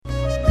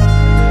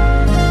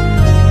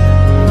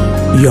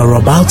You're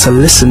about to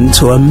listen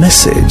to a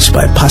message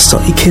by Pastor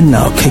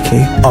Ikenna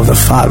Okeke of the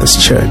Father's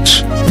Church.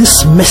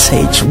 This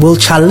message will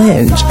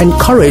challenge,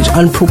 encourage,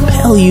 and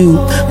propel you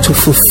to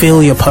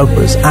fulfill your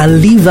purpose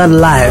and live that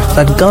life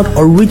that God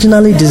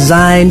originally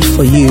designed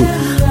for you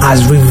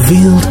as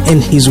revealed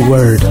in His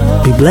Word.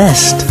 Be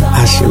blessed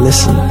as you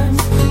listen.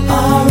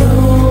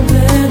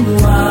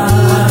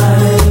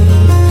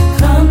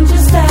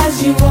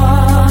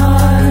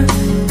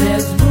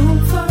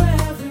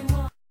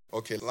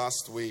 Okay,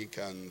 last week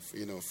and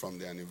from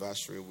the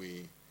anniversary,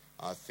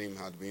 our theme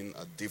had been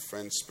a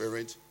different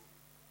spirit,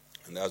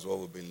 and that's what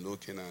we've been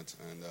looking at.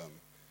 And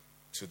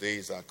today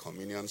is our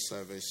communion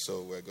service,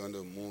 so we're going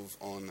to move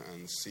on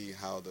and see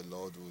how the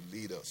Lord will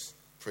lead us.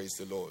 Praise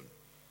the Lord.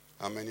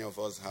 How many of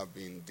us have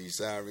been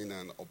desiring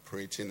and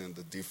operating in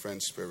the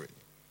different spirit?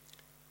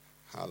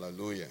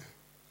 Hallelujah.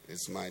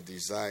 It's my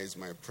desire, it's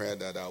my prayer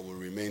that I will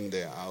remain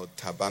there. I'll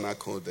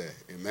tabernacle there.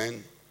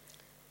 Amen.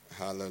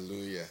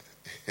 Hallelujah.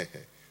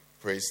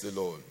 Praise the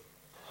Lord.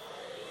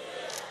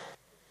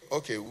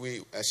 Okay,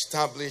 we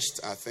established,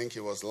 I think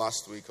it was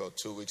last week or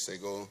 2 weeks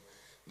ago,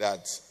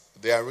 that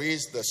there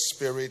is the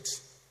spirit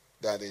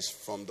that is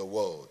from the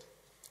world.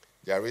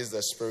 There is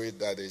the spirit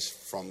that is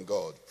from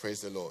God. Praise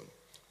the Lord.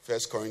 1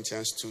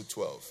 Corinthians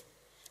 2:12.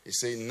 It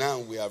says, now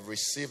we have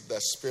received the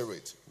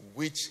spirit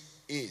which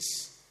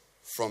is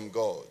from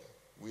God.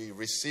 We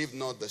receive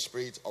not the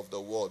spirit of the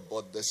world,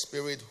 but the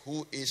spirit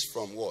who is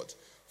from what?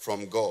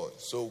 From God.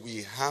 So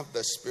we have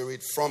the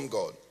spirit from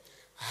God.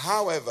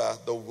 However,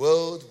 the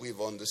world,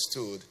 we've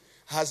understood,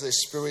 has a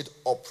spirit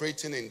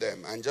operating in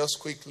them. And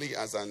just quickly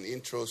as an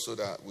intro so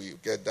that we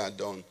get that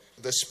done.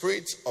 The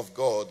spirit of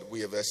God we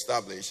have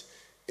established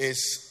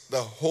is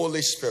the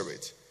Holy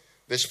Spirit.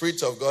 The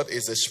Spirit of God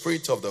is the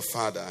Spirit of the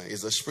Father,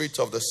 is the Spirit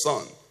of the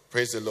Son.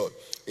 Praise the Lord.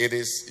 It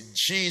is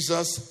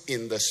Jesus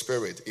in the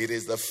Spirit. It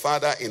is the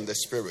Father in the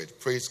Spirit.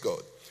 Praise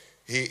God.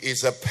 He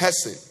is a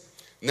person.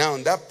 Now,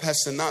 that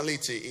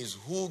personality is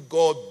who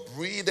God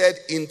breathed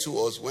into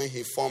us when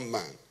He formed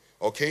man.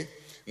 Okay?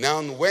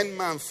 Now, when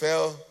man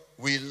fell,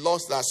 we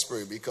lost that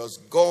spirit because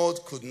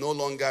God could no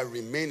longer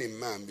remain in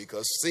man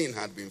because sin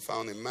had been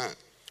found in man.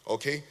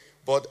 Okay?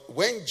 But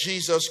when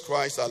Jesus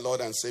Christ, our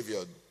Lord and Savior,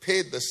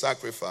 paid the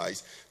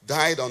sacrifice,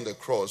 died on the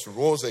cross,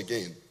 rose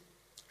again,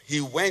 He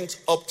went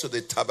up to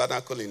the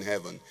tabernacle in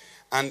heaven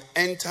and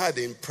entered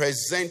in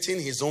presenting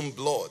His own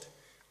blood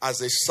as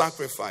a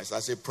sacrifice,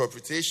 as a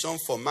propitiation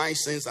for my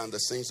sins and the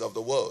sins of the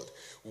world.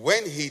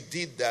 When He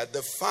did that,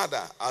 the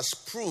Father, as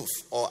proof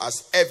or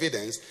as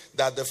evidence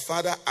that the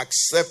Father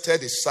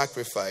accepted His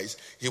sacrifice,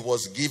 He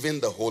was given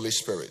the Holy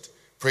Spirit.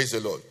 Praise the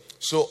Lord.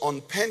 So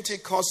on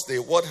Pentecost Day,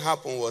 what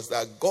happened was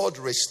that God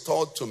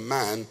restored to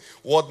man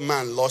what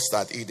man lost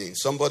at Eden.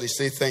 Somebody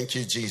say, thank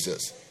you,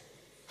 Jesus.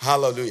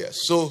 Hallelujah.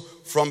 So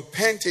from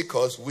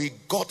Pentecost, we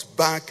got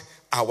back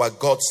our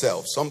God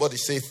self. Somebody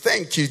say,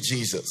 thank you,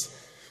 Jesus.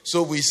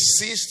 So we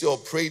ceased to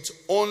operate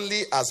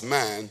only as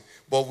man,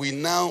 but we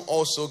now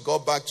also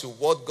got back to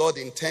what God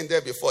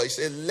intended before. He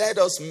said, let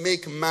us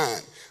make man.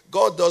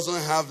 God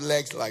doesn't have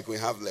legs like we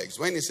have legs.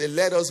 When He said,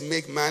 let us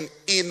make man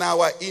in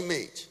our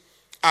image,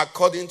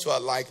 according to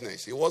our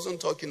likeness, He wasn't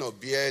talking of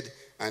beard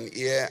and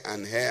ear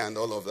and hair and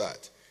all of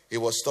that. He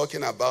was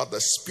talking about the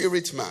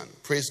spirit man.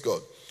 Praise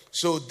God.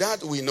 So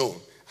that we know.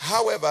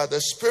 However, the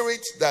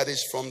spirit that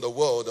is from the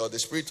world, or the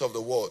spirit of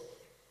the world,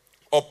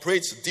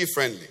 operates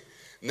differently.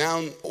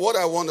 Now, what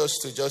I want us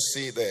to just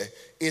see there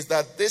is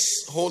that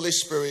this Holy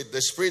Spirit,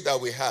 the spirit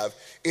that we have,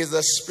 is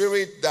a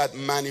spirit that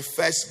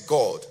manifests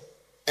God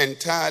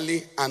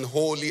entirely and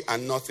wholly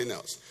and nothing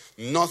else.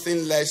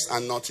 Nothing less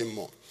and nothing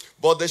more.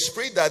 But the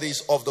spirit that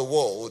is of the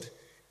world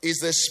is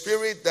the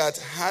spirit that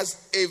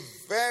has a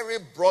very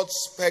broad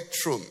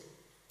spectrum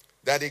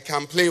that it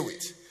can play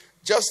with.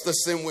 Just the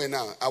same way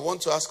now, I want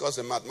to ask us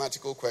a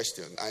mathematical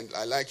question.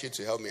 I'd like you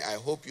to help me. I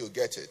hope you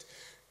get it.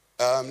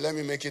 Let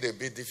me make it a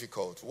bit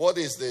difficult. What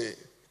is the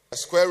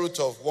square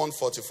root of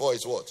 144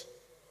 is what?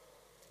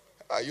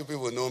 You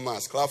people know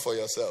math. Clap for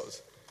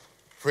yourselves.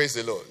 Praise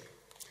the Lord.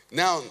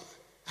 Now,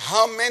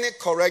 how many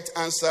correct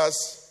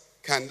answers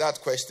can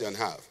that question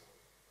have?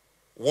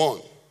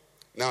 1.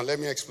 Now, let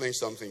me explain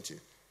something to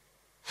you.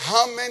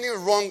 How many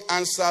wrong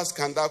answers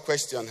can that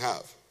question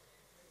have?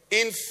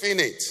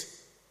 Infinite.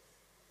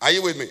 Are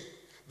you with me?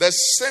 The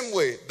same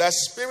way, the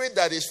spirit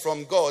that is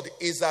from God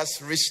is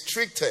as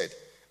restricted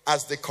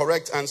as the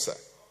correct answer.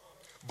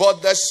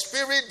 But the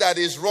spirit that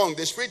is wrong,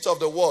 the spirit of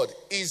the world,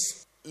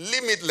 is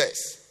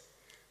limitless.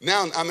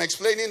 Now, I'm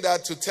explaining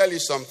that to tell you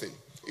something.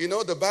 You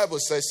know, the Bible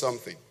says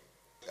something.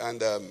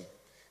 And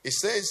it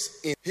says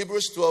in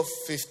Hebrews 12,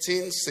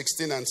 15,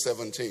 16, and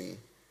 17.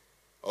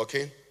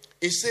 Okay?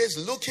 It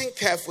says, looking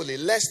carefully,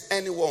 lest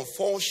anyone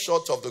fall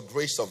short of the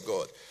grace of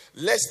God,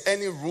 lest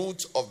any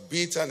root of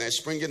bitterness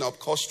springing up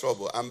cause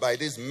trouble, and by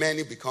this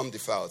many become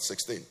defiled.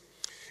 16.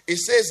 It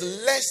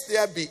says, lest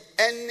there be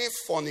any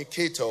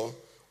fornicator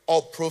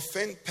or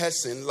profane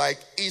person like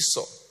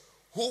Esau,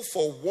 who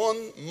for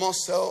one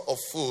morsel of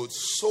food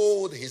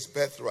sold his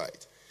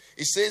birthright.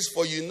 It says,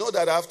 for you know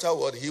that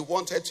afterward he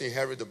wanted to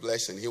inherit the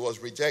blessing. He was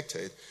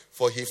rejected,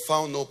 for he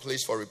found no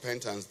place for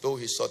repentance, though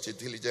he sought it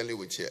diligently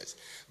with tears.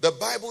 The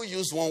Bible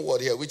used one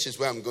word here, which is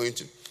where I'm going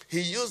to.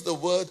 He used the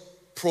word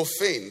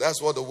profane. That's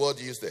what the word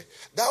used there.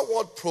 That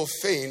word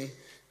profane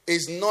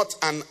is not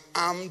an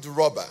armed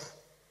robber.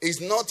 It's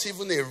not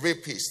even a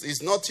rapist.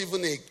 It's not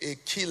even a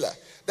killer.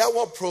 That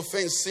word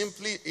profane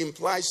simply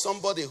implies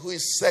somebody who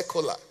is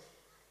secular.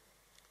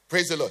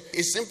 Praise the Lord.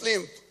 It simply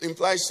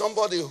implies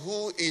somebody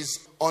who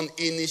is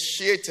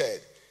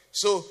uninitiated.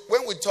 So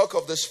when we talk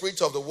of the spirit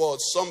of the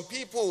world, some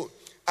people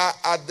are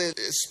at the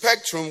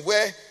spectrum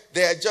where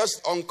they are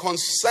just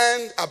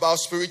unconcerned about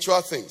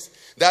spiritual things.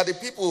 There are the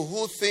people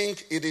who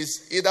think it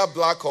is either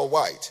black or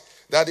white.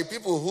 There are the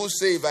people who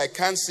say, if I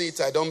can't see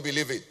it, I don't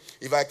believe it.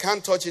 If I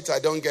can't touch it, I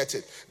don't get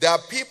it. There are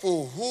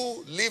people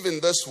who live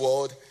in this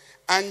world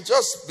and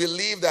just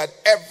believe that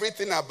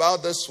everything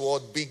about this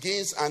world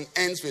begins and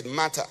ends with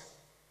matter.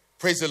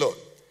 Praise the Lord.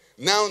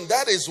 Now,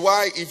 that is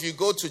why if you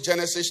go to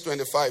Genesis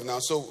 25 now,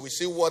 so we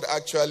see what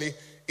actually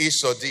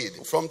Esau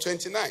did from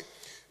 29.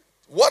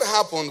 What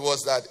happened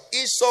was that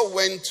Esau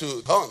went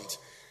to hunt.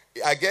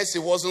 I guess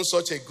it wasn't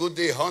such a good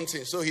day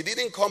hunting, so he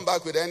didn't come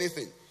back with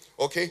anything.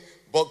 Okay?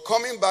 But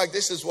coming back,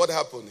 this is what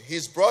happened.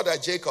 His brother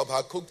Jacob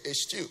had cooked a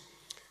stew.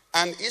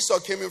 And Esau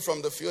came in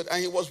from the field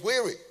and he was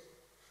weary.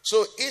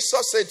 So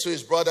Esau said to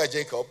his brother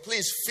Jacob,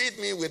 please feed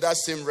me with that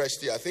same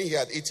recipe. I think he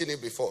had eaten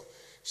it before.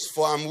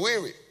 For I'm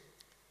weary.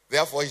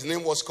 Therefore his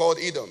name was called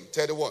Edom.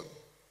 31.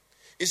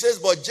 He says,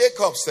 but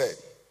Jacob said,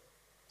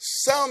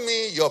 sell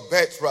me your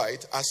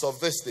birthright as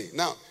of this day.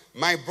 Now,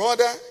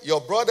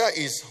 your brother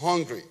is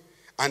hungry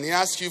and he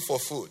asks you for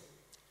food.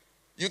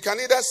 You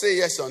can either say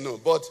yes or no.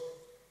 But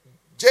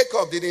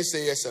Jacob didn't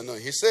say yes or no.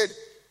 He said,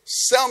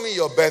 sell me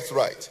your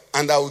birthright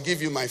and I will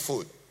give you my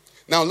food.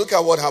 Now look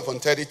at what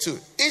happened, 32.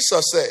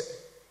 Esau said,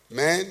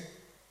 man,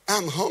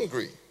 I'm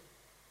hungry.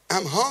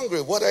 I'm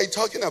hungry. What are you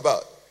talking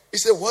about? He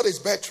said, what is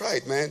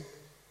birthright, man?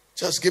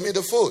 Just give me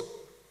the food.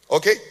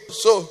 Okay?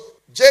 So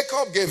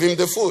Jacob gave him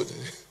the food.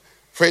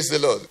 Praise the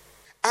Lord.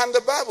 And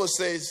the Bible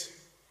says,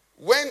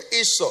 when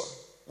Esau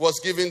was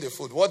given the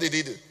food, what did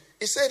he do?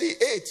 He said he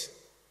ate.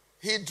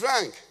 He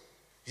drank.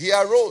 He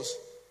arose.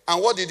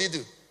 And what did he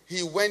do?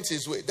 He went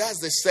his way. That's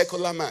the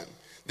secular man.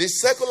 The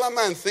secular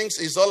man thinks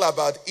it's all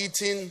about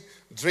eating,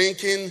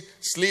 drinking,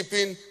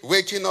 sleeping,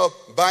 waking up,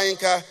 buying a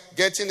car,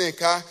 getting a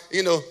car,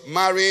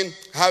 marrying,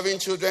 having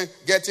children,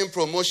 getting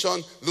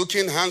promotion,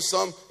 looking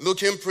handsome,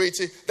 looking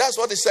pretty. That's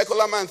what the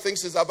secular man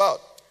thinks it's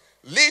about.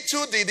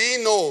 Little did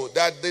he know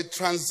that the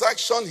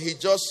transaction he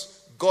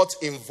just got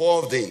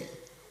involved in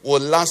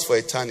will last for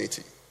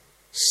eternity.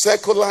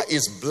 Secular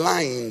is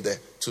blind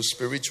to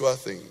spiritual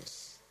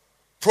things.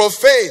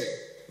 Profane.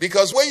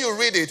 Because when you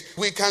read it,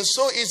 we can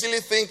so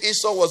easily think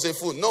Esau was a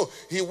fool. No,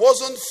 he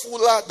wasn't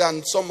fuller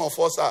than some of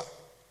us are.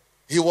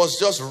 He was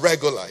just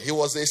regular. He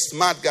was a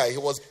smart guy. He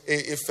was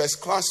a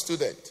first-class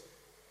student.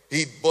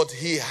 But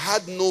he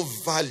had no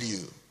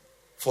value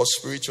for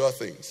spiritual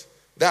things.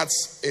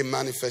 That's a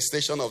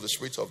manifestation of the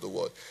spirit of the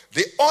world.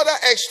 The other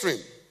extreme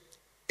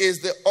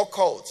is the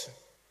occult.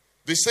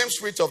 The same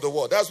spirit of the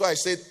world. That's why I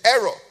said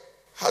error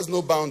has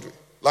no boundary.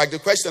 Like the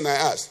question I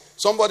asked.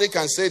 Somebody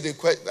can say the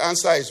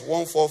answer is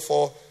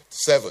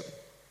 1447.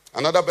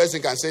 Another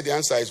person can say the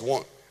answer is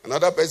 1.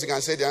 Another person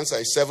can say the answer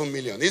is 7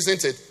 million.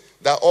 Isn't it?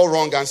 They're all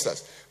wrong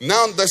answers.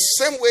 Now, the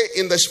same way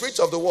in the spirit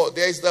of the world,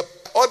 there is the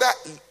other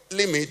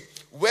limit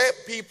where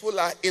people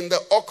are in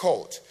the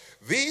occult.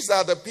 These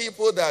are the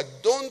people that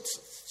don't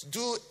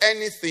do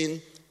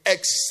anything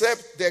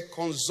except they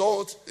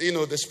consult,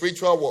 the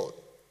spiritual world.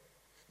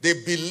 They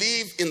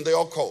believe in the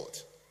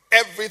occult.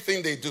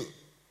 Everything they do.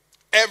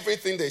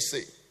 Everything they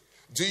say.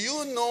 Do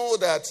you know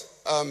that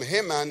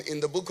Haman in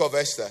the book of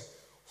Esther,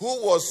 who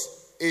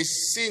was a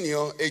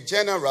senior, a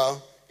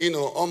general,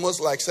 almost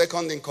like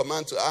second in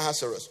command to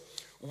Ahasuerus,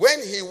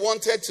 when he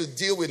wanted to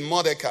deal with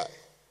Mordecai,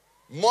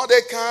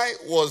 Mordecai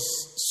was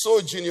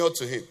so junior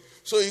to him.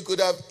 So he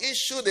could have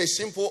issued a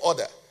simple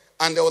order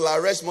and they will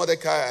arrest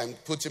Mordecai and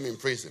put him in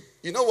prison.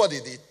 You know what he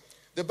did?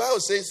 The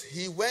Bible says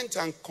he went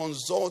and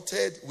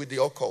consulted with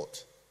the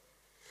occult.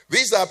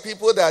 These are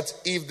people that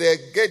if they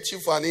get you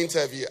for an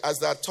interview, as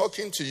they're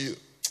talking to you,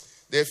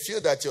 they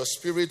feel that your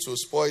spirit will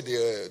spoil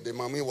the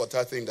mommy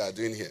water thing they're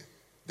doing here.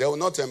 They will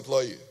not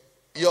employ you.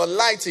 Your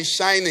light is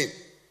shining.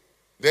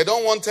 They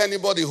don't want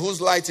anybody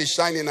whose light is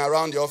shining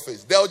around your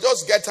face. They'll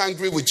just get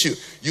angry with you.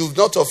 You've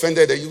not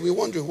offended them. You'll be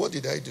wondering, what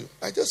did I do?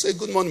 I just said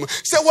good morning.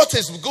 Say, what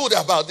is good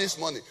about this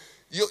morning?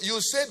 You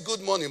said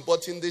good morning,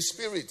 but in the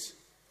spirit,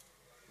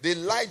 the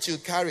light you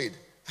carried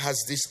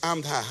has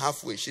disarmed her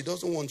halfway. She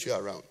doesn't want you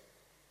around.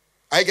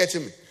 Are you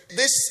getting me?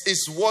 This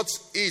is what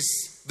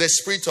is the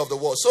spirit of the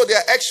world. So there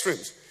are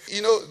extremes.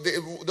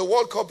 The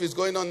World Cup is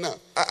going on now.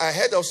 I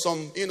heard of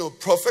some,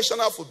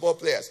 professional football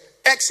players,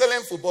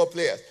 excellent football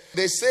players.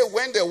 They say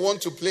when they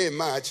want to play a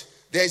match,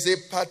 there is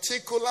a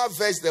particular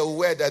vest they will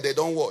wear that they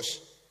don't wash.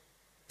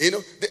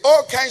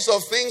 All kinds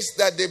of things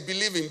that they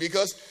believe in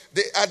because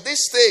at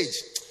this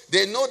stage,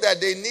 they know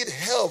that they need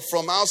help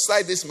from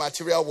outside this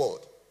material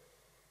world.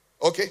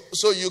 Okay,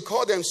 so you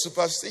call them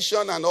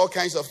superstition and all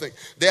kinds of things.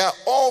 They are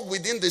all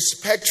within the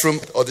spectrum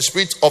or the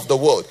spirit of the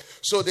world.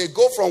 So they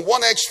go from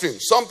one extreme.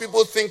 Some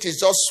people think it's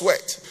just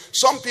sweat.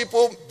 Some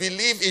people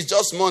believe it's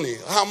just money.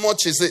 How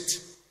much is it?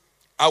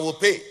 I will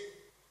pay.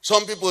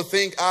 Some people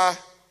think, go,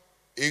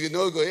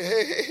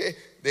 hey,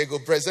 they go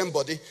present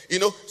body.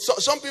 So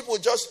some people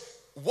just,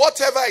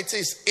 whatever it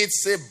is,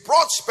 it's a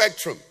broad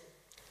spectrum.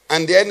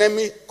 And the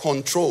enemy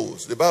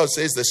controls. The Bible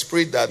says the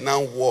spirit that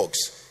now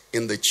walks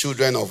in the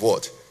children of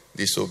what?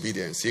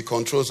 Disobedience. He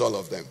controls all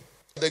of them.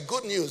 The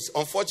good news,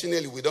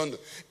 unfortunately, we don't know,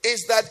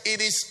 is that it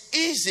is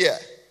easier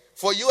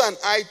for you and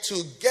I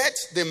to get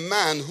the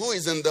man who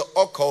is in the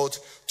occult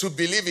to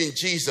believe in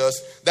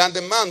Jesus than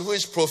the man who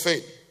is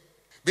profane.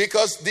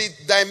 Because the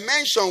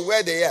dimension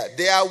where they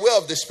are aware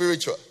of the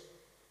spiritual.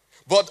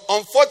 But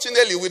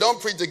unfortunately, we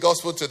don't preach the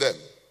gospel to them.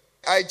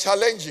 I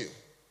challenge you.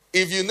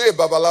 If you know a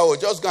Babalawo,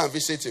 just go and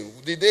visit him.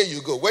 The day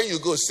you go, when you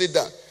go, sit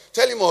down.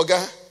 Tell him,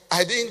 Oga,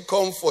 I didn't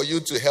come for you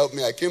to help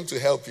me. I came to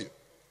help you.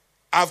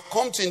 I've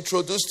come to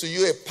introduce to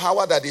you a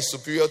power that is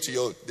superior to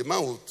your own. The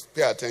man will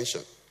pay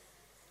attention.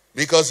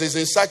 Because he's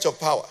in search of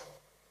power.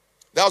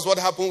 That was what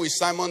happened with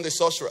Simon the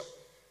sorcerer.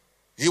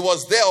 He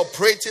was there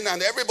operating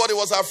and everybody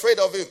was afraid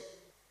of him.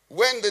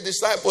 When the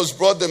disciples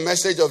brought the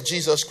message of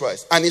Jesus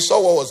Christ and he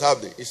saw what was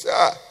happening, he said,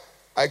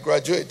 I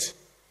graduate.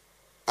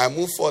 I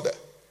move further.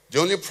 The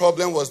only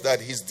problem was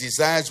that his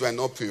desires were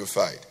not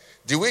purified.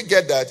 Did we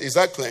get that? Is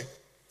that clear?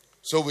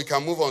 So we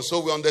can move on. So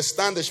we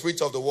understand the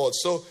spirit of the world.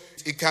 So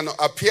it can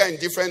appear in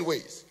different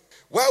ways.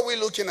 Why are we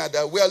looking at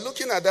that? We are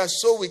looking at that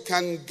so we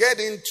can get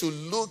in to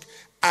look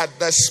at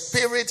the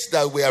spirit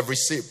that we have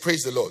received.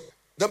 Praise the Lord.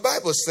 The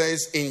Bible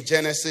says in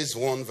Genesis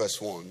 1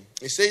 verse 1,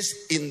 it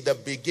says, in the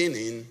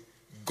beginning,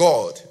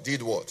 God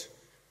did what?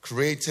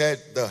 Created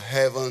the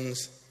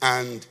heavens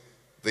and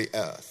the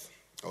earth.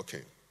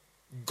 Okay.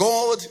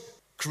 God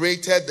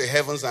created the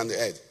heavens and the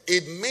earth.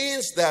 It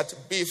means that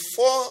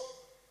before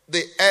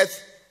the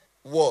earth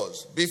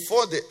was,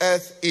 before the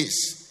earth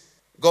is,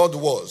 God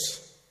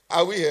was.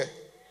 Are we here?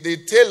 The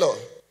tailor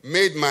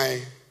made my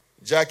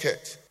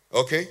jacket.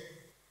 Okay?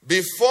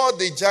 Before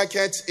the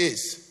jacket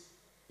is,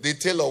 the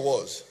tailor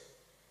was.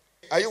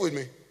 Are you with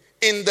me?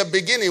 In the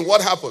beginning,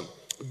 what happened?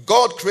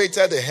 God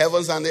created the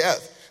heavens and the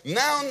earth.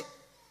 Now,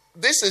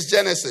 this is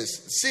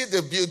Genesis. See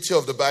the beauty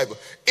of the Bible.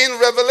 In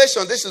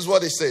Revelation, this is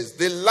what it says.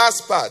 The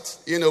last part,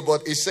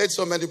 but it said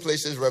so many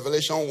places,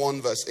 Revelation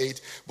 1 verse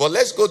 8. But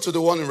let's go to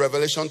the one in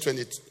Revelation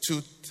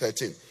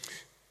 22:13.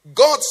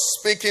 God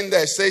speaking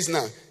there says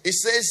now, it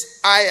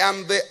says, I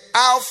am the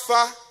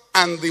Alpha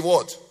and the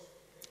what?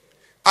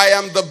 I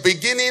am the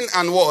beginning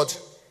and what?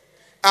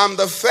 I'm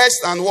the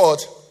first and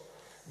what?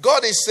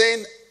 God is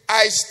saying,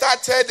 I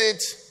started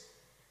it,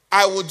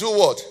 I will do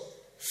what?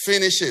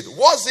 Finish it.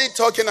 What's he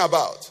talking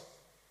about?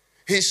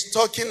 He's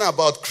talking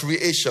about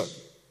creation.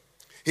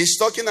 He's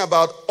talking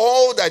about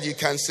all that you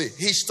can see.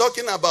 He's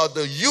talking about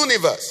the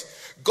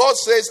universe. God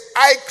says,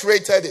 I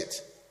created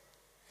it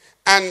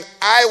and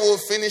I will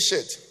finish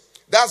it.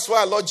 That's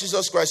why Lord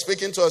Jesus Christ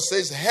speaking to us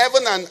says,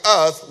 heaven and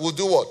earth will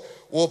do what?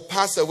 Will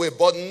pass away,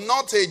 but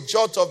not a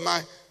jot of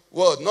my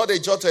word, not a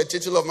jot or a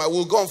tittle of my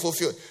will go and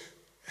fulfill.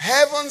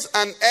 Heavens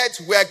and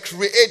earth were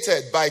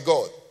created by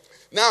God.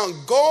 Now,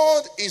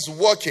 God is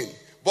working,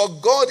 but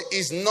God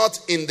is not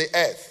in the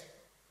earth.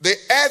 The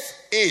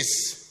earth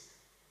is,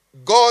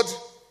 God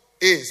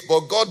is,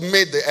 but God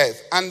made the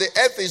earth. And the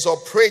earth is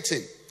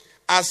operating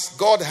as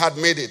God had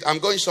made it. I'm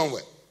going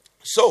somewhere.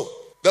 So,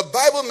 the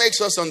Bible makes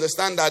us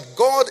understand that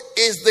God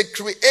is the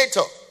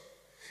creator.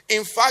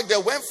 In fact, they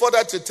went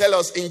further to tell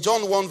us in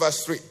John 1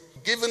 verse 3,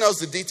 giving us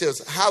the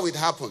details, how it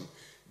happened.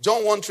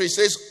 John 1:3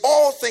 says,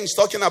 all things,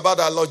 talking about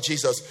our Lord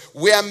Jesus,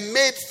 were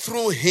made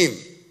through him.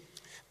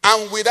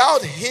 And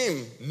without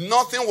him,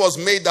 nothing was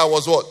made that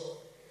was what?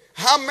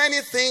 How many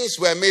things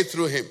were made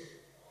through him?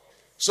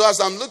 So as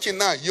I'm looking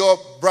now, your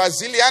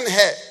Brazilian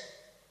hair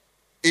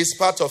is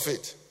part of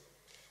it.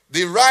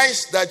 The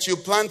rice that you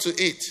plan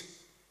to eat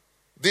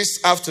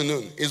this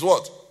afternoon is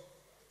what?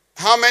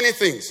 How many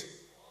things?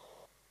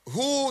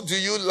 Who do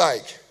you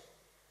like?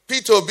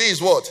 P2B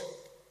is what?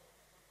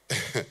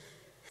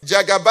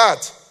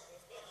 Jagabat.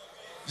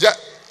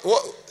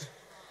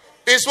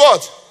 It's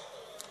what?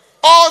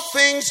 All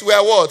things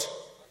were what?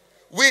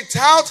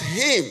 Without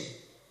him,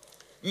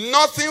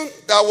 nothing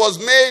that was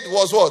made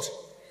was what?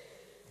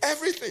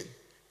 Everything.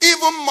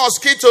 Even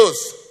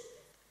mosquitoes.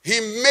 He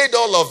made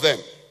all of them.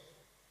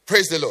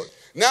 Praise the Lord.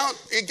 Now,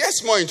 it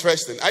gets more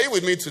interesting. Are you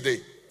with me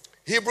today?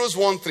 Hebrews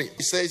 1:3.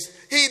 It says,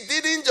 he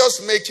didn't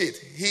just make it.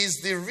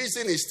 He's the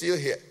reason he's still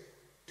here.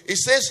 It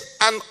says,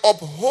 and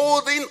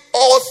upholding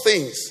all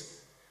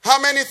things. How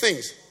many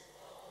things?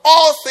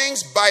 All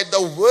things by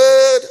the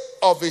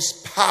word of his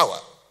power.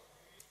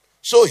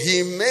 So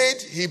he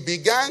made, he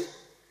began,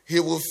 he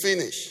will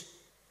finish.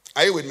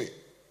 Are you with me?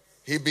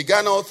 He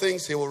began all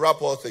things, he will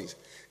wrap all things.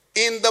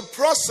 In the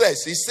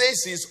process, he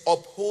says he's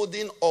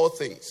upholding all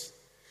things.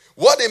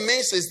 What it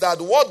means is that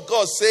what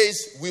God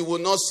says we will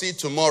not see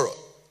tomorrow,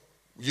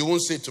 You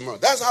won't see it tomorrow.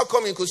 That's how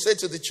come he could say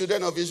to the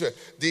children of Israel,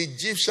 the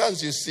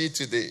Egyptians you see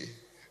today,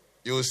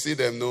 you will see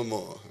them no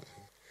more.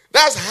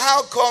 That's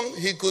how come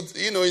he could,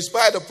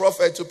 inspire the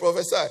prophet to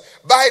prophesy.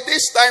 By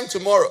this time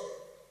tomorrow,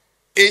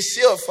 a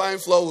sheet of fine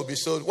flour will be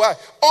sold. Why?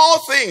 All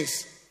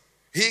things.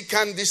 He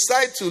can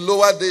decide to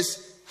lower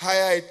this,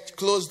 higher it,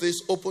 close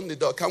this, open the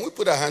door. Can we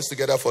put our hands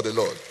together for the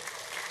Lord?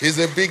 He's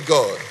a big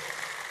God.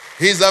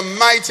 He's a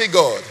mighty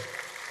God.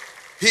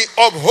 He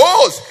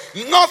upholds.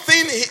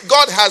 Nothing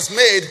God has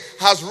made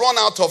has run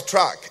out of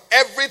track.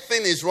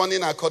 Everything is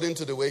running according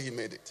to the way he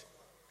made it.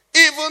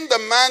 Even the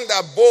man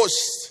that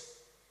boasts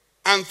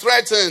and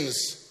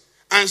threatens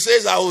and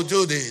says, I will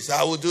do this,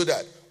 I will do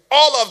that.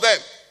 All of them,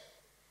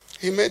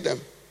 he made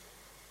them.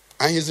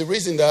 And he's the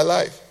reason they're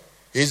alive.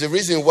 He's the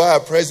reason why a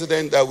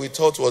president that we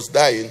thought was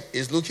dying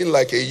is looking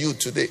like a youth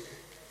today.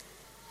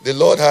 The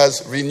Lord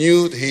has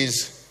renewed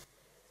his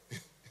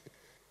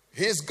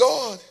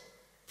God.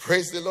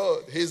 Praise the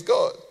Lord. He's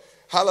God.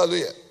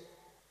 Hallelujah.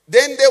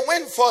 Then they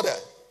went further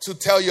to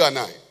tell you and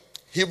I.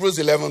 Hebrews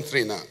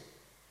 11:3 now.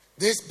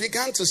 They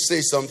began to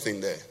say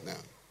something there now.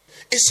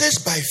 It says,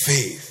 by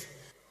faith,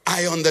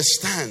 I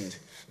understand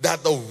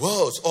that the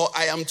worlds, or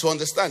I am to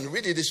understand,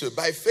 read it this way.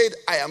 By faith,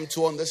 I am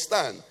to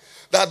understand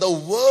that the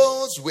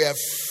worlds were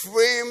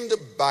framed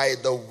by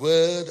the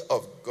word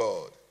of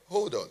God.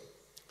 Hold on.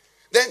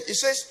 Then it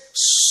says,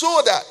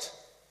 so that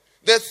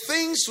the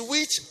things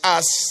which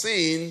are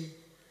seen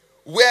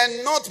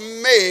were not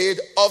made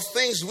of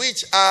things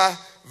which are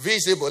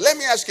visible. Let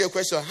me ask you a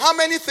question. How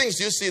many things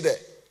do you see there?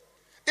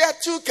 There are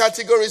two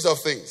categories of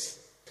things.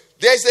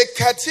 There's a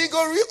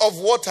category of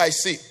what I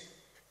see.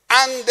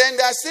 And then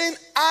they're saying,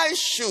 I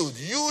should,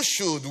 you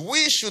should,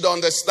 we should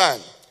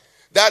understand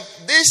that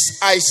this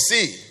I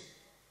see,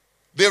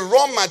 the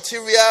raw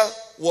material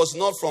was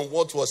not from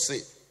what was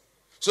seen.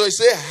 So he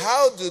said,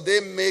 how do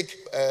they make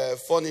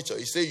furniture?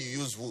 He said, you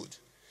use wood.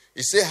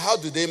 He said, how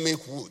do they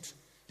make wood?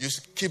 You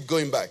keep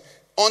going back.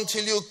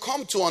 Until you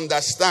come to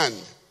understand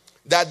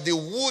that the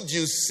wood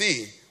you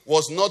see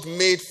was not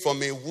made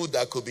from a wood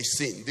that could be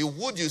seen. The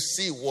wood you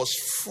see was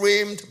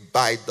framed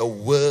by the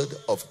word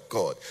of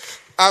God.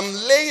 I'm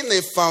laying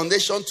a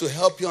foundation to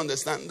help you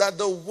understand that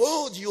the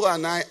world you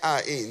and I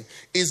are in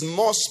is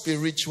more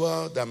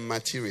spiritual than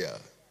material.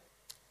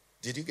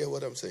 Did you get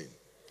what I'm saying?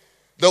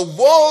 The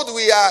world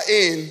we are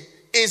in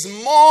is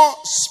more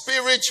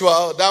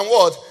spiritual than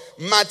what?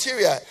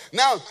 Material.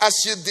 Now, as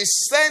you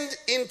descend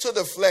into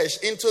the flesh,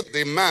 into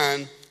the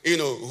man,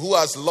 who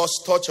has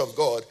lost touch of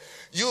God,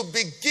 you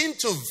begin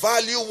to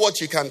value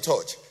what you can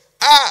touch.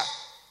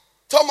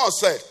 Thomas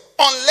said,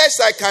 unless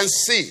I can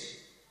see,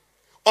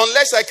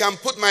 unless I can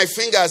put my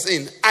fingers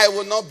in, I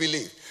will not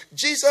believe.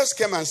 Jesus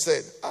came and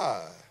said,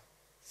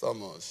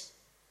 Thomas,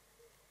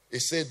 he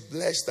said,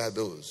 blessed are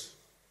those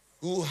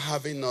who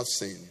having not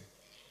seen,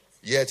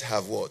 yet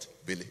have what?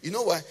 Believe. You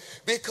know why?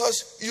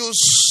 Because you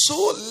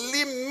so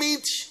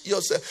limit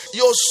yourself.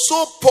 You're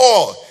so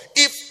poor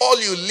if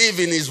all you live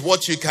in is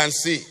what you can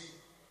see.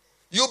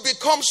 You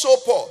become so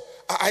poor.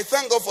 I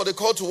thank God for the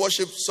call to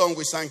worship song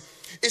we sang.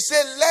 It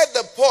said, let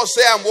the poor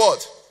say I'm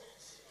what?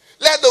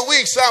 Let the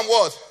weak say I'm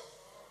what?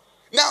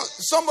 Now,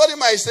 somebody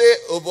might say,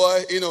 oh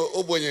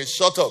boy,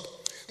 shut up.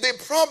 The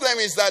problem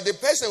is that the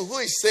person who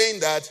is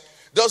saying that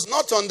does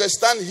not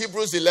understand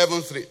Hebrews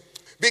 11:3.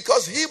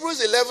 Because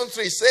Hebrews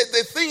 11:3 said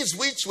the things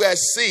which were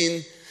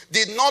seen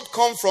did not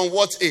come from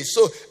what is.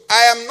 So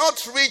I am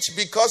not rich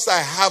because I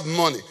have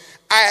money.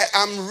 I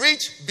am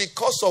rich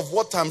because of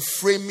what I'm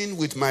framing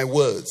with my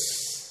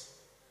words.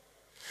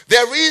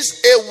 There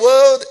is a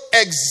world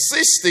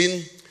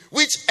existing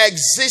which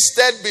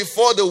existed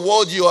before the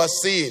world you are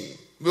seeing,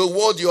 the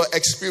world you are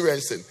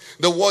experiencing,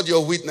 the world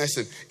you're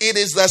witnessing. It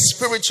is the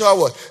spiritual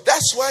world.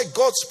 That's why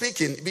God's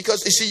speaking,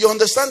 because you see, you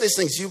understand these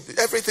things,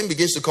 everything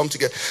begins to come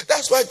together.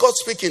 That's why God's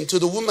speaking to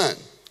the woman,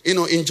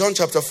 in John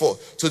chapter 4,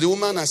 to the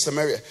woman at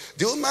Samaria.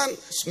 The woman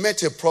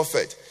met a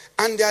prophet,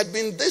 and there had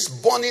been this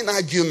burning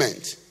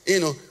argument,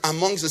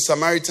 amongst the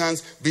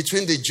Samaritans,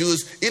 between the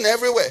Jews, in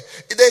everywhere.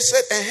 They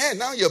said,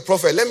 now you're a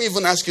prophet. Let me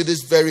even ask you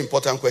this very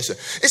important question.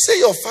 They say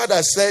your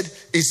father said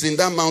it's in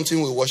that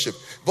mountain we worship.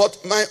 But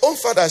my own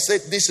father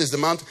said this is the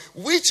mountain.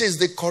 Which is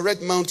the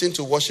correct mountain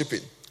to worship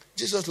in?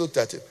 Jesus looked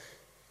at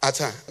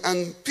her,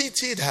 and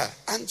pitied her,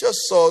 and just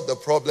saw the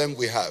problem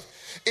we have.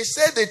 He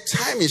said the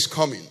time is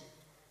coming.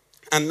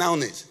 And now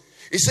it.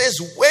 He says,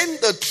 when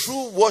the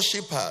true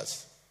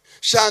worshippers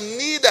shall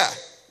neither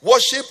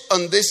worship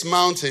on this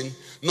mountain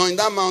nor in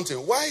that mountain.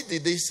 Why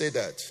did they say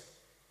that?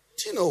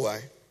 Do you know why?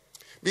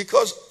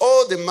 Because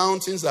all the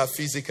mountains are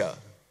physical.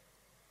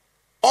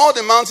 All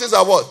the mountains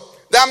are what?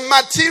 They're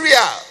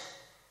material.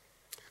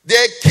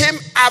 They came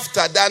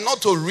after. They're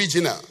not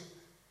original.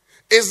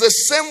 It's the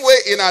same way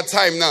in our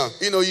time now.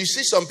 You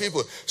see some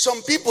people.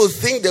 Some people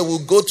think they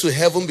will go to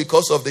heaven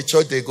because of the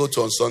church they go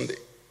to on Sunday.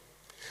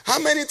 How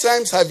many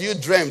times have you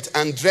dreamt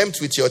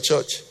with your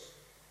church?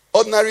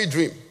 Ordinary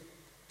dream.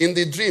 In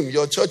the dream,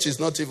 your church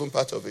is not even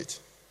part of it.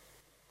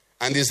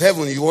 And it's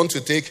heaven, you want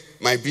to take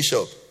my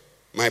bishop,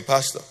 my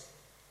pastor.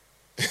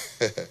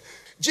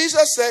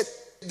 Jesus said,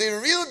 the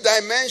real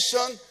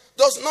dimension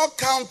does not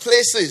count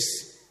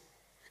places.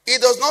 It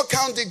does not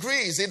count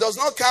degrees. It does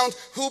not count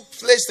who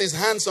placed his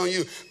hands on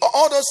you.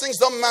 All those things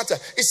don't matter.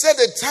 It said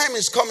the time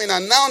is coming,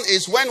 and now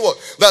is when what?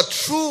 The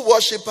true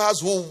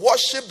worshipers will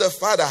worship the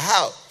Father.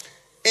 How?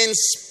 In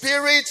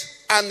spirit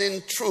and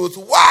in truth.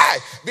 Why?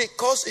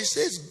 Because it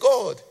says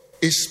God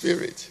is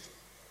spirit.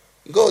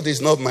 God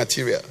is not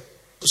material.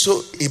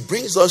 So it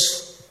brings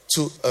us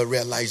to a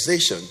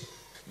realization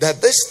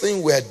that this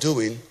thing we are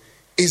doing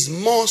is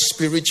more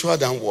spiritual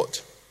than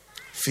what?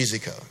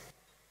 Physical.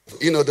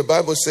 You know, the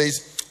Bible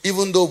says,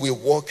 even though we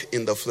walk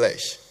in the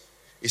flesh,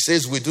 it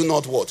says we do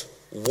not what?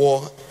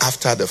 War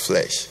after the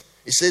flesh.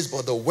 It says,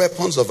 but the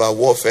weapons of our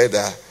warfare, they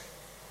are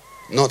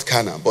not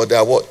carnal, but they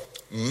are what?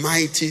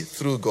 Mighty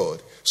through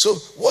God. So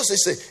what's it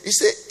say? It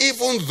says,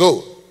 even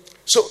though.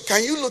 So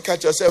can you look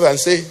at yourself and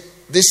say,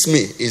 this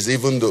me is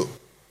even though.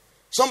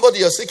 Somebody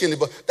you're sick in the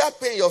body, that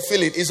pain you're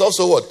feeling is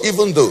also what?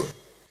 Even though.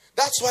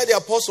 That's why the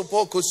Apostle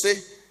Paul could say,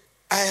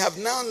 I have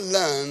now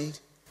learned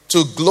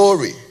to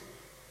glory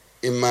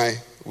in my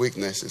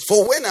weaknesses.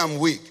 For when I'm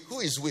weak,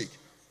 who is weak?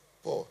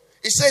 Paul.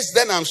 He says,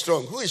 then I'm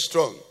strong. Who is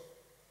strong?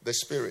 The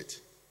Spirit.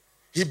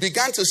 He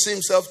began to see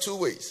himself two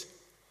ways.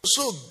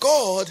 So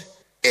God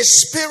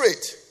is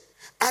spirit.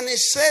 And it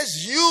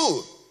says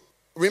you.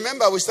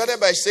 Remember, we started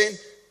by saying,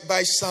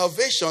 by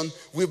salvation,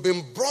 we've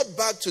been brought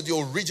back to the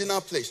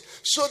original place.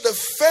 So the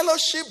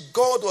fellowship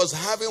God was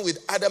having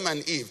with Adam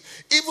and Eve,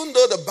 even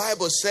though the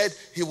Bible said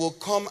he will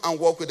come and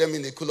walk with them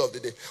in the cool of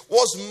the day,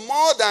 was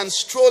more than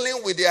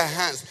strolling with their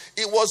hands.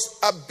 It was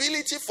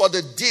ability for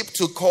the deep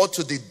to call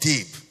to the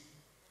deep.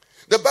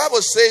 The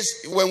Bible says,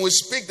 when we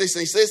speak this,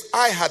 it says,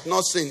 eye had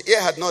not seen,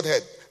 ear had not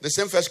heard. The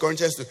same 1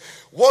 Corinthians 2.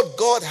 What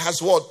God has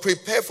what?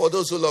 Prepared for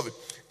those who love it.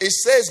 It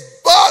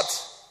says,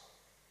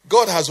 but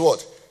God has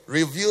what?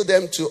 Revealed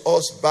them to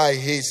us by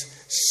his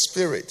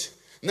Spirit.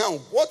 Now,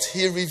 what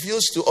he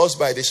reveals to us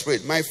by the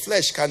Spirit, my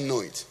flesh can't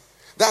know it.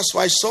 That's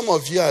why some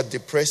of you are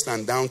depressed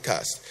and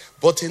downcast.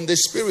 But in the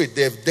Spirit,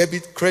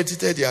 they've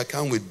credited your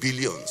account with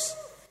billions.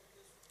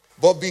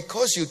 But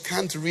because you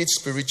can't read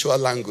spiritual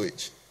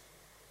language,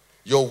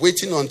 you're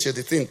waiting until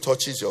the thing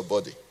touches your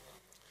body.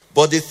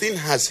 But the thing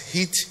has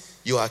hit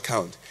your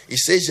account. It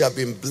says you have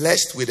been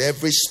blessed with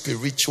every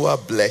spiritual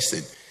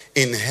blessing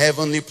in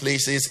heavenly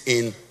places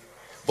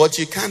but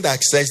you can't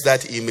access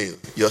that email.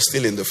 You're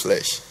still in the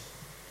flesh.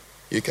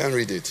 You can't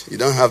read it. You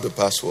don't have the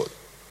password.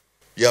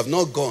 You have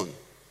not gone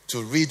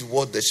to read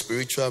what the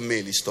spiritual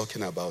mail is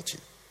talking about you.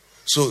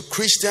 So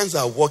Christians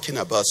are walking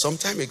about. Some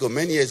time ago,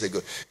 many years ago,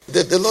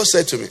 the Lord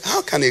said to me,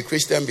 how can a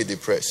Christian be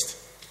depressed?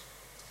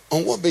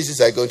 On what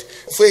basis are you going to?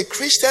 For a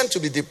Christian to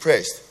be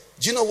depressed,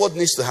 do you know what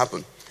needs to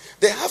happen?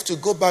 They have to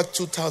go back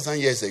 2,000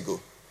 years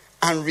ago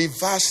and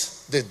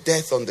reverse the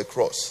death on the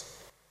cross.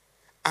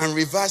 And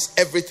reverse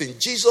everything.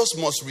 Jesus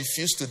must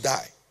refuse to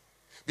die.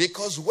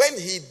 Because when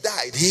he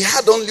died, he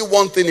had only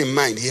one thing in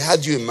mind. He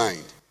had you in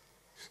mind.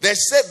 They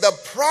said the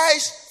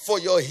price for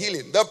your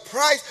healing, the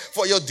price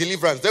for your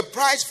deliverance, the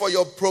price for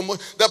your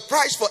promotion, the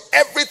price for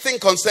everything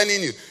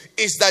concerning you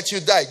is that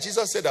you die.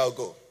 Jesus said, I'll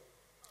go.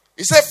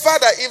 He said,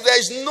 Father, if there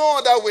is no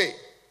other way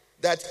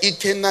that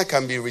Ikena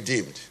can be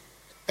redeemed,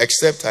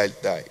 except I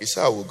die, he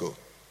said, I will go.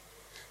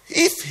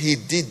 If he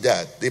did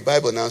that, the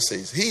Bible now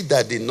says, he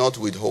that did not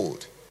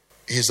withhold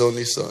his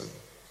only son,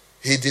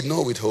 he did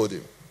not withhold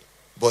him,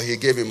 but he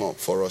gave him up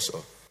for us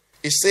all.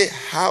 He said,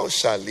 how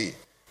shall he?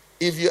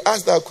 If you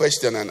ask that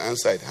question and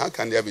answer it, how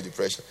can there be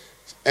depression?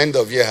 End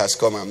of year has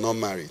come, I'm not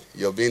married.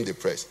 You're being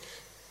depressed.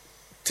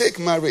 Take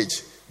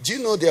marriage. Do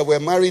you know there were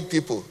married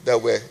people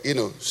that were,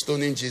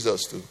 stoning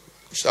Jesus to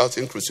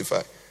shouting,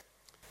 crucify?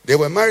 There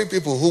were married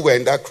people who were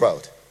in that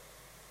crowd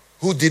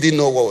who didn't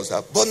know what was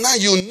happening. But now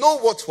you know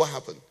what will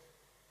happen.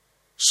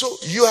 So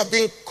you have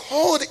been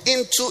called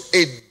into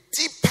a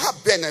deeper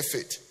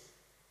benefit.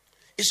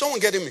 Is someone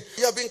getting me?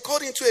 You have been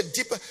called into a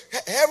deeper.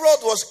 Herod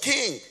was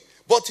king,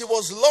 but he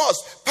was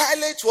lost.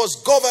 Pilate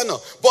was governor,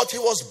 but he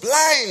was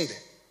blind.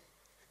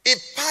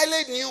 If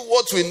Pilate knew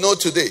what we know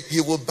today,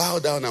 he would bow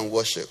down and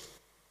worship.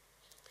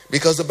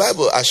 Because the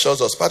Bible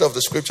assures us, part of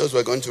the scriptures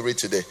we're going to read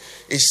today,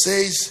 it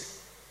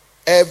says,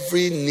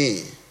 every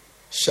knee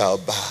shall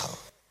bow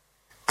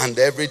and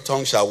every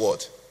tongue shall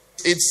what?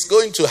 It's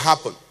going to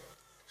happen.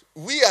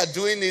 We are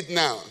doing it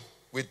now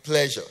with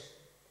pleasure.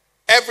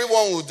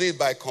 Everyone will do it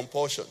by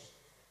compulsion.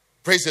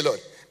 Praise the Lord.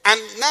 And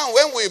now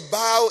when we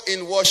bow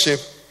in worship,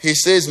 he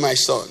says, my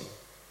son.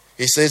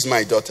 He says,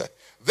 my daughter.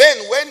 Then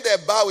when they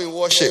bow in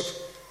worship,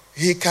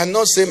 he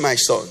cannot say my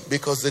son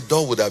because the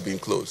door would have been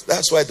closed.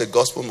 That's why the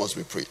gospel must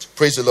be preached.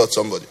 Praise the Lord,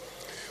 somebody.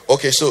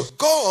 Okay, so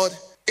God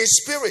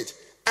is spirit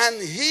and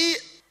he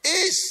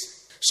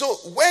is. So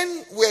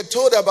when we're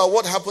told about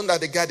what happened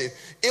at the garden,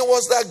 it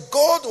was that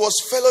God was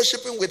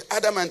fellowshipping with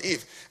Adam and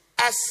Eve.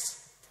 As,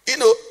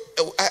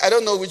 I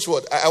don't know which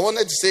word. I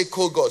wanted to say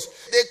co-gods.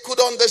 They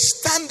could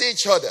understand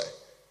each other.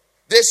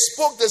 They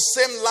spoke the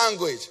same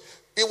language.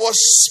 It was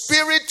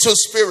spirit to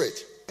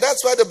spirit.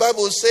 That's why the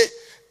Bible will say,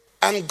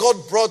 and God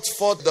brought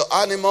forth the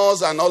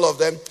animals and all of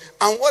them.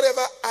 And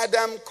whatever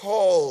Adam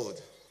called,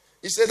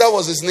 He said that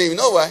was his name. You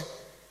know why?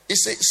 He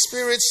said,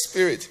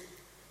 spirit.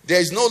 There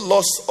is no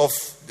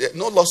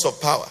loss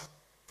of power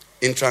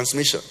in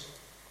transmission.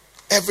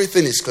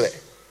 Everything is clear.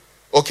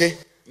 Okay?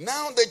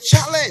 Now the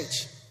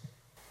challenge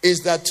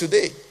is that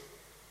today,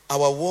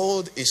 our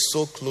world is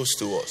so close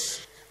to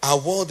us. Our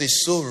world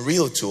is so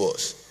real to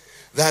us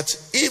that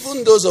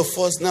even those of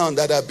us now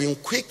that have been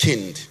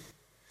quickened,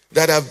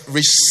 that have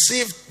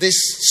received this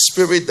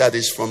spirit that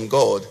is from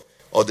God,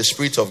 or the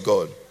Spirit of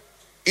God,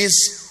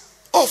 is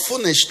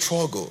often a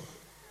struggle.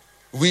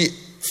 We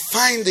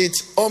find it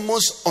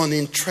almost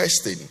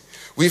uninteresting.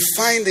 We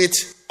find it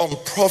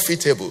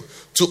unprofitable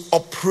to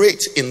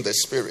operate in the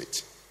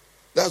Spirit.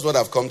 That's what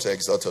I've come to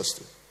exhort us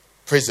to.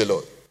 Praise the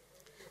Lord.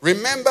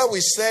 Remember,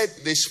 we said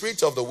the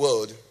spirit of the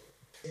world,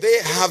 they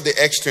have the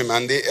extreme,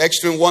 and the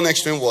extreme, one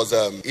extreme was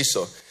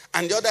Esau,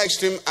 and the other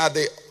extreme are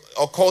the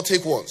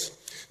occultic ones.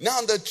 Now,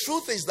 the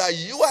truth is that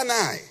you and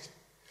I,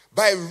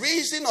 by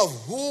reason of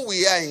who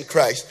we are in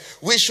Christ,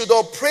 we should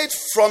operate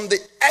from the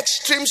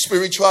extreme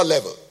spiritual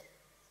level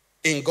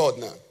in God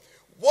now.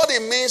 What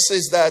it means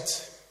is that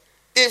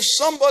if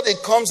somebody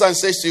comes and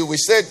says to you,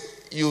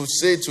 you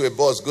say to a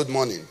boss, good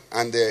morning,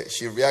 and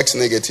she reacts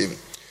negatively.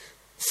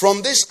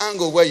 From this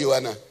angle where you are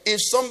now, if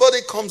somebody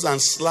comes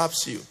and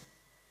slaps you,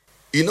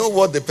 you know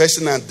what the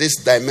person at this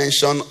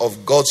dimension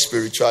of God's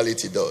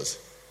spirituality does?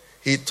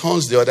 He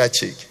turns the other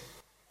cheek.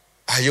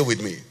 Are you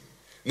with me?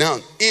 Now,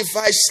 if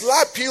I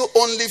slap you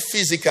only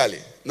physically,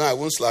 no, I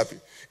won't slap you.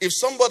 If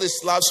somebody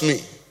slaps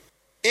me,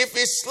 if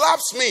he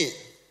slaps me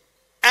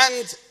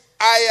and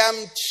I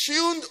am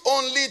tuned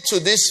only to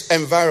this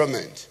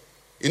environment,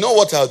 you know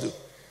what I'll do?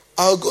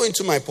 I'll go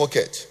into my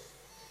pocket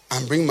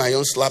and bring my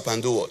own slap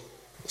and do what?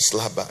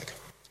 Slap back.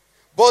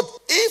 But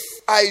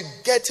if I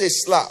get a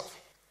slap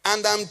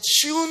and I'm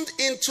tuned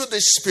into the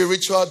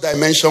spiritual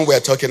dimension we're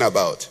talking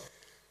about,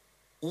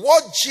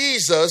 what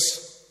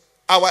Jesus,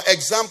 our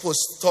examples,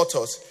 taught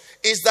us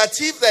is that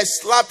if they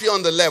slap you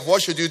on the left,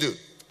 what should you do?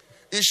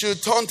 You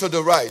should turn to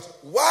the right.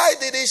 Why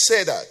did he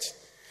say that?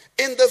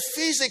 In the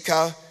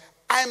physical,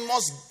 I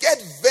must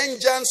get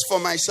vengeance for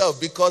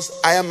myself because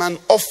I am an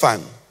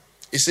orphan.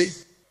 You see?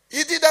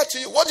 He did that to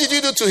you. What did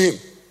you do to him?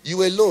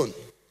 You alone.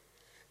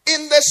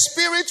 In the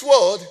spirit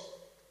world,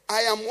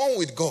 I am one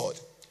with God.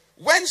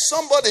 When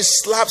somebody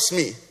slaps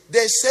me,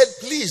 they said,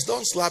 please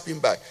don't slap him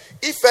back.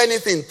 If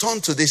anything,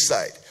 turn to this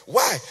side.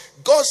 Why?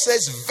 God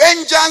says,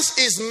 vengeance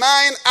is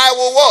mine, I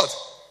will what?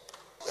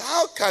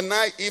 How can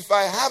I, if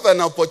I have an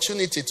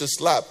opportunity to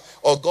slap,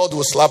 or God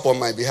will slap on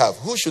my behalf,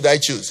 who should I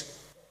choose?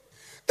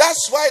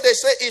 That's why they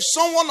say, if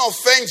someone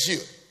offends you,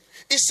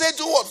 he said,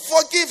 do what?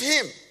 Forgive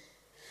him.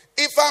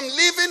 If I'm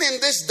living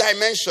in this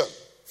dimension,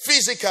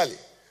 physically,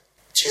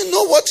 do you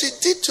know what he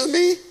did to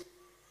me?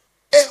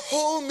 A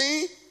whole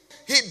me.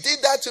 He did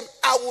that to me.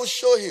 I will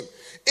show him.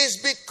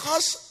 It's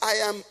because I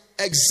am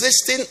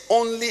existing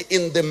only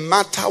in the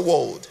matter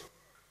world.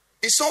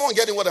 Is someone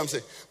getting what I'm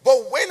saying? But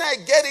when I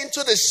get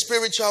into the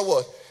spiritual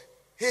world,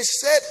 he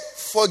said,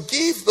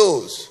 forgive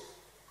those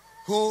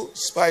who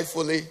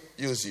spitefully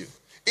use you.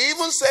 He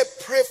even said,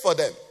 pray for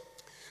them.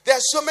 There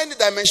are so many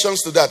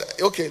dimensions to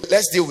that. Okay,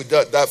 let's deal with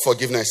that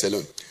forgiveness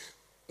alone.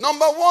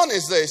 Number one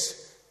is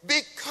this.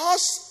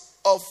 Because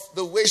of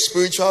the way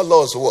spiritual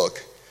laws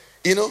work,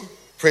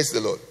 praise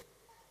the Lord,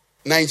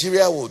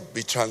 Nigeria will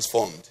be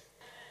transformed.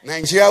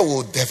 Nigeria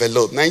will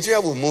develop. Nigeria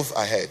will move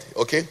ahead,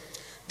 okay?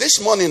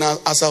 This morning,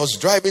 as I was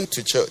driving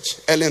to church,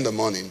 early in the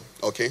morning,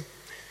 okay?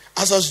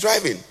 As I was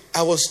driving,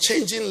 I was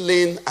changing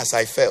lane as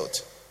I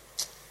felt.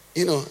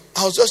 I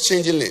was just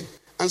changing lane.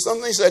 And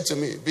something said to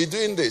me, be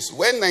doing this.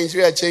 When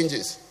Nigeria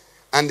changes,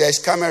 and there's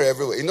camera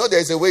everywhere,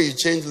 there's a way you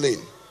change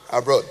lane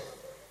abroad.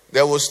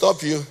 They will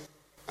stop you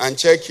and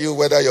check you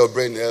whether your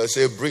brain, they'll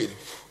say, breathe.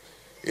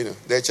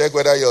 They check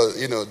whether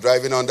you're,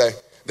 driving on there.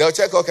 They'll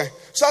check, okay.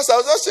 So as I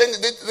was just saying,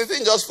 the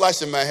thing just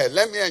flashed in my head.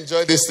 Let me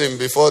enjoy this thing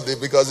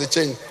because it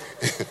changed.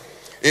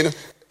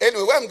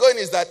 Anyway, where I'm going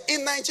is that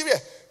in Nigeria,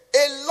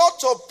 a lot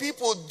of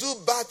people do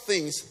bad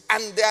things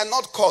and they are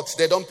not caught.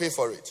 They don't pay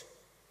for it.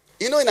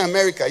 In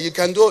America, you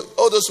can do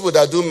all those people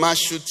that do mass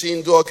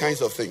shooting, do all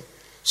kinds of things.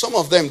 Some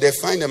of them, they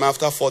find them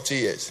after 40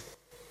 years.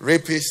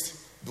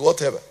 Rapists,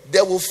 whatever.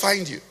 They will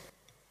find you.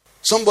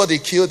 Somebody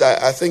killed,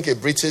 I think, a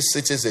British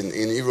citizen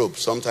in Europe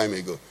some time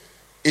ago.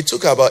 It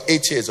took about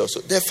 8 years or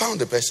so. They found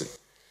the person.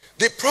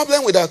 The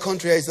problem with our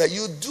country is that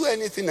you do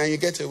anything and you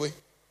get away.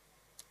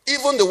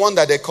 Even the one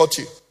that they caught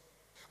you.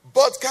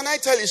 But can I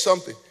tell you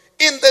something?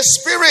 In the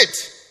spirit,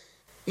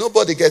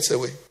 nobody gets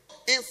away.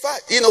 In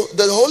fact,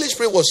 the Holy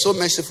Spirit was so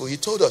merciful. He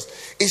told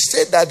us. He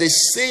said that the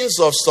sins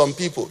of some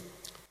people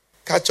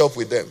catch up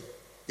with them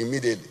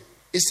immediately.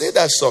 He said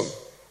that some,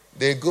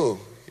 they go.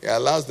 He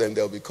allows them,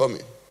 they'll be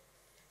coming.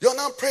 You're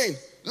now praying,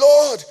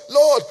 Lord,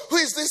 who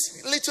is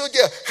this little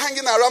girl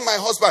hanging around my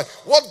husband?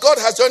 What God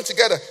has joined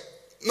together,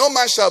 no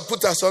man shall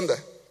put asunder.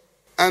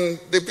 And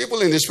the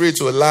people in the spirit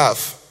will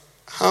laugh.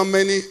 How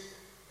many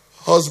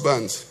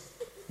husbands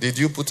did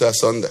you put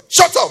asunder?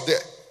 Shut up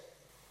there.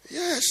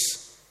 Yes.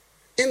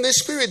 In the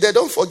spirit, they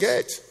don't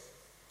forget.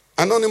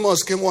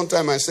 Anonymous came one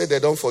time and said they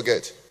don't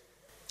forget.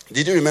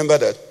 Did you remember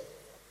that?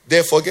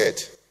 They forget.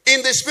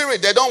 In the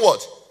spirit, they don't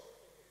what?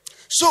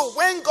 So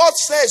when God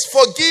says,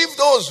 forgive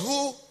those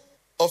who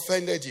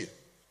offended you,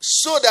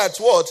 so that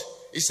what?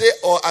 He said,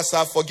 or as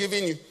I've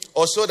forgiven you,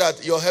 or so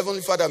that your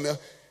heavenly Father may.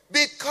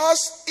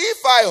 Because if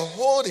I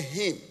hold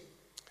him,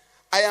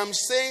 I am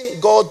saying,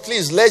 God,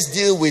 please, let's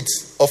deal with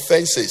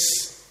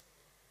offenses.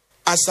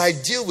 As I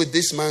deal with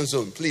this man's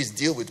own, please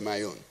deal with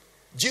my own.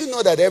 Do you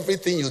know that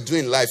everything you do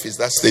in life is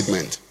that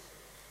statement?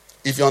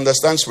 If you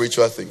understand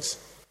spiritual things.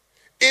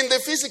 In the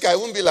physical, it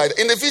won't be like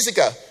that. In the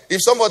physical,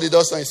 if somebody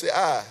does something, you say,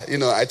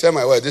 I tell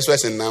my wife, this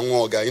person na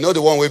woga. You know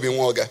the one way being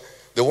woga?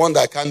 The one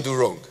that can't do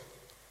wrong.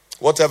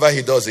 Whatever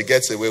he does, he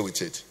gets away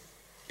with it.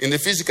 In the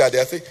physical,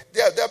 there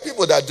are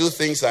people that do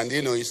things and,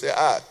 you say,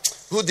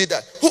 who did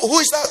that? Who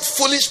is that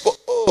foolish?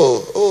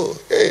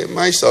 Hey,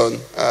 my son,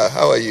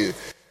 how are you?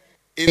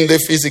 In the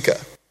physical.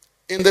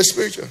 In the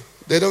spiritual,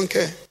 they don't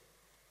care.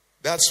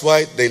 That's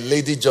why the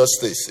Lady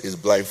Justice is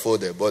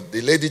blindfolded. But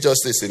the Lady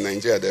Justice in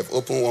Nigeria, they've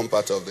opened one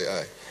part of the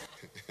eye.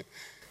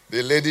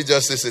 The Lady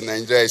Justice in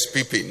Nigeria is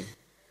peeping.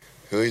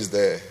 Who is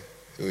there?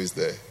 Who is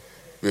there?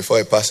 Before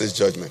he passes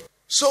judgment.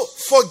 So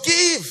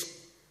forgive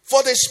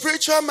for the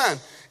spiritual man.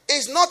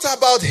 It's not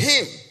about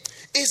him.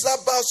 It's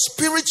about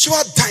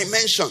spiritual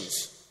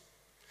dimensions.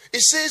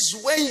 It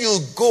says when you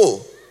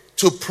go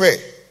to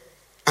pray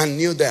and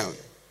kneel down.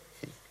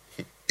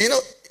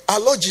 Our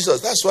Lord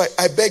Jesus, that's why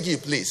I beg you,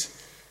 please.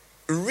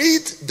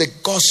 Read the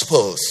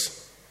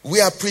Gospels. We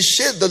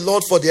appreciate the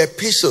Lord for the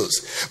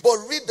epistles. But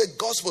read the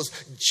Gospels.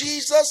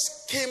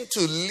 Jesus came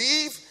to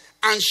live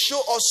and show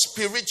us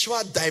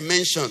spiritual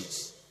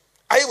dimensions.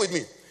 Are you with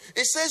me?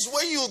 It says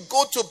when you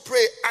go to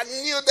pray and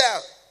kneel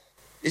down.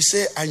 It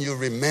says, and you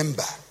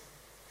remember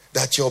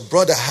that your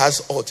brother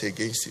has aught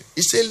against you.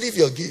 He said, leave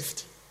your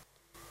gift.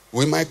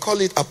 We might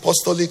call it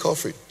apostolic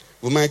offering.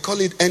 We might call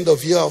it end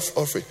of year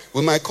offering.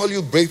 We might call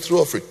you breakthrough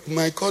offering. We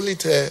might call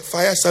it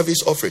fire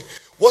service offering.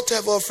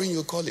 Whatever offering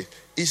you call it.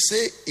 He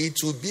said it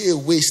will be a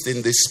waste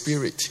in the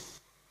spirit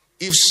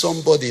if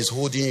somebody is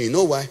holding you. You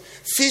know why?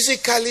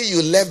 Physically,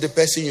 you left the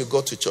person you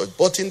got to church.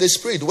 But in the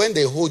spirit, when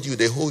they hold you,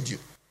 they hold you.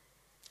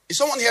 Is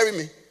someone hearing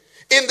me?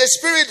 In the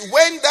spirit,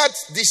 when that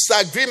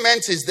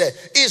disagreement is there,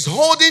 is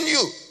holding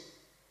you.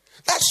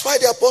 That's why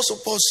the Apostle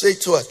Paul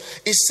said to us,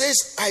 he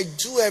says, I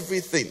do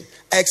everything,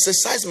 I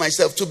exercise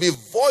myself to be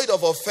void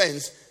of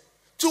offense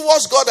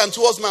towards God and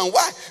towards man.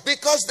 Why?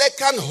 Because they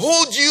can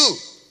hold you.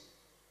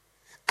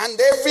 And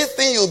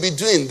everything you'll be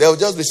doing, they'll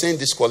just be saying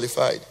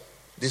disqualified.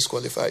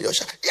 Disqualified.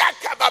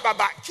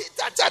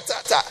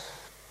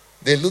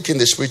 They look in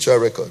the spiritual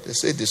record. They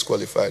say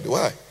disqualified.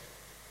 Why?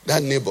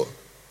 That neighbor,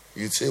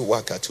 you'd say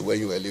waka to where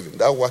you were living.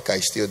 That waka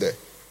is still there.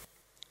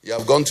 You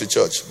have gone to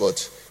church,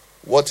 but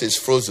what is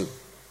frozen?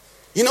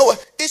 You know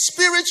what? It's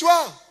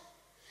spiritual.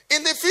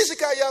 In the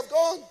physical, you have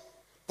gone.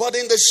 But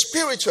in the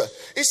spiritual,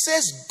 it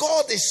says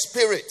God is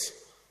spirit.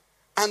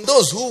 And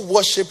those who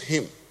worship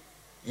him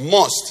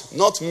must,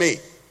 not may.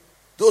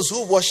 Those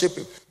who worship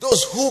him,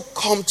 those who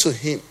come to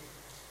him,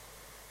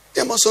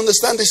 they must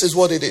understand this is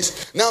what it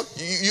is. Now,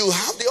 you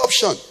have the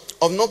option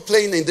of not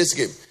playing in this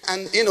game.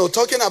 And,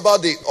 talking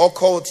about the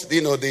occult,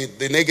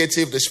 the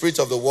negative, the spirit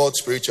of the world,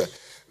 spiritual.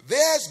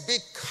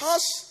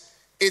 Because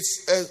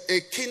it's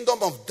a kingdom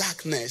of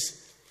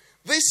darkness,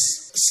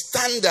 these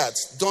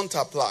standards don't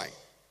apply.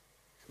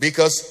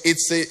 Because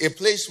it's a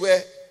place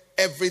where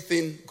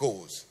everything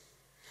goes.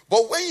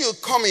 But when you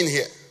come in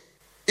here,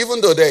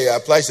 even though there it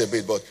applies a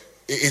bit, but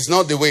it's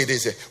not the way it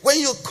is here. When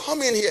you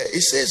come in here,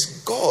 it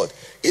says God.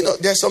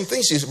 There are some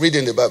things you read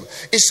in the Bible.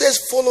 It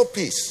says follow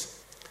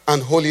peace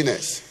and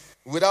holiness.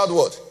 Without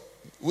what?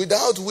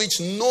 Without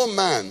which no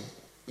man,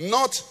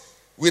 not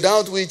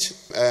without which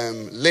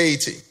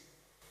laity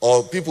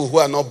or people who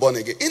are not born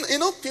again.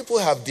 People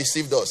have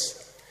deceived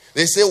us.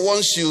 They say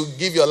once you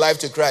give your life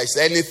to Christ,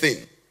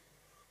 anything.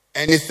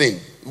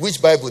 Which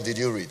Bible did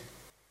you read?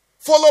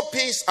 Follow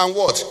peace and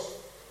what?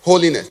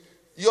 Holiness.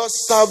 Your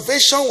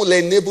salvation will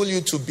enable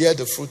you to bear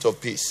the fruit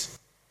of peace.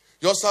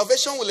 Your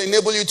salvation will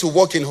enable you to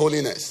walk in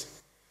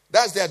holiness.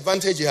 That's the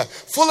advantage you have.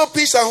 Follow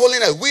peace and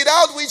holiness,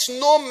 without which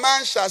no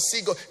man shall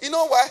see God. You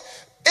know why?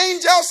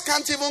 Angels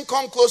can't even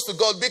come close to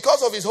God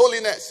because of his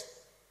holiness.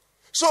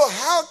 So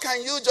how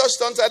can you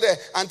just enter there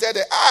and tell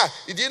them,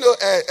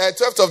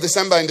 12th of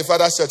December in the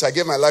Thefatherschurch, I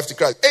gave my life to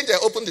Christ. Angel,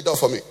 open the door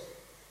for me.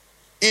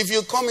 If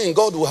you come in,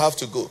 God will have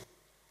to go.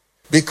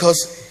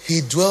 Because he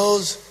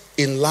dwells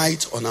in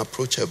light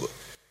unapproachable.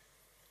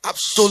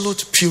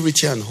 Absolute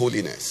purity and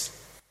holiness.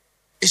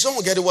 Is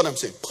someone getting what I'm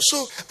saying?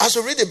 So, as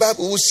we read the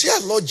Bible, we'll see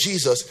our Lord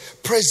Jesus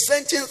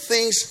presenting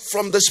things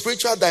from the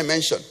spiritual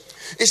dimension.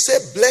 He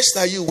said, blessed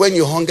are you when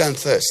you hunger and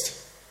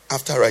thirst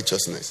after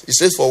righteousness. He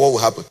says, for what will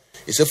happen?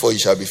 He said, for you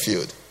shall be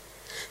filled.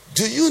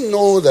 Do you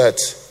know that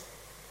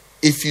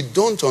if you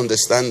don't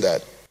understand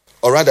that,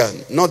 or rather,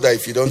 not that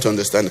if you don't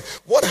understand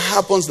it, what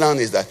happens now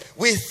is that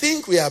we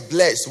think we are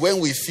blessed when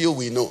we feel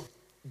we know.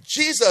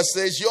 Jesus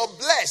says you're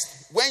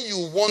blessed when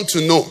you want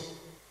to know.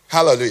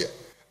 Hallelujah.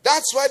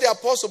 That's why the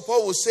Apostle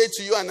Paul will say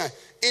to you and I,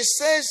 he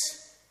says,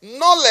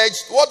 knowledge,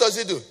 what does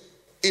it do?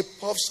 it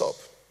pops up.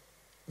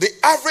 The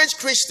average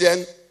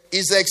Christian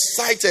is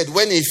excited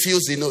when he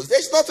feels he knows.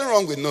 There's nothing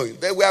wrong with knowing.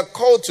 That we are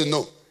called to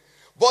know.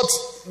 But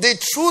the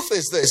truth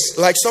is this,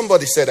 like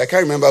somebody said, I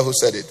can't remember who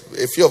said it.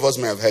 A few of us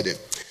may have heard it.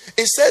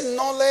 He said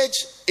knowledge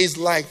is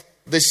like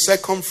the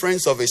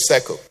circumference of a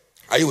circle.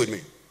 Are you with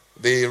me?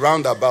 The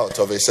roundabout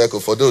of a circle,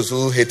 for those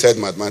who hated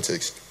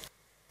mathematics.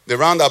 The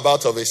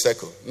roundabout of a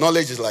circle.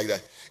 Knowledge is like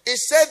that. He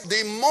said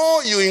the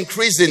more you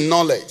increase in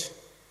knowledge,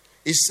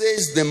 he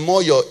says the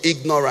more your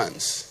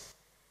ignorance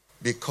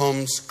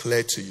becomes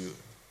clear to you.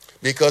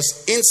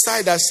 Because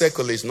inside that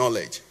circle is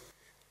knowledge.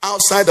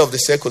 Outside of the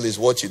circle is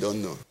what you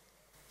don't know.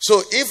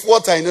 So if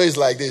what I know is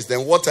like this,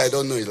 then what I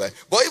don't know is like.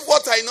 But if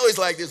what I know is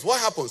like this, what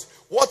happens?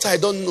 What I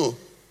don't know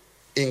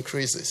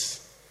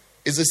increases.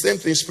 It's the same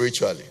thing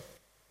spiritually.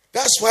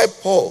 That's why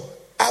Paul,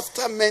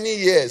 after many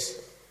years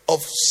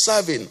of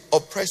serving,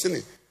 oppressing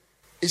it,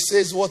 he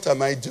says, what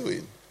am I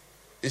doing?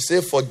 He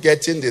says,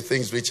 forgetting the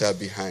things which are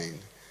behind,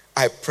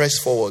 I press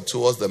forward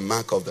towards the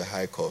mark of the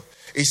high call.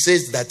 He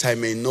says that I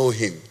may know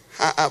him.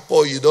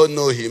 Paul, you don't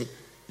know him.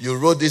 You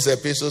wrote these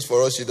epistles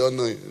for us, you don't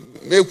know him.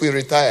 Make we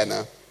retire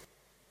now.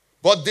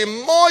 But the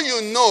more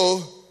you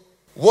know,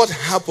 what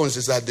happens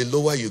is that the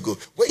lower you go.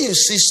 When you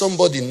see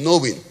somebody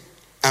knowing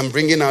and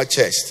bringing out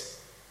chest,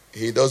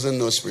 he doesn't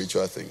know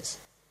spiritual things.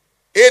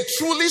 A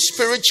truly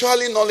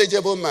spiritually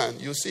knowledgeable man,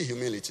 you see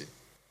humility.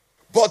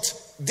 But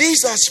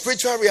these are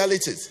spiritual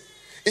realities.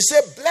 He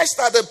said, blessed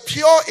are the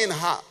pure in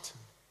heart.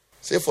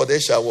 Say, for they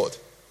shall what?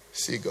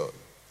 See God.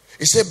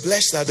 He said,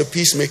 blessed are the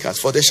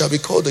peacemakers, for they shall be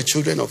called the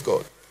children of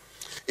God.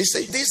 He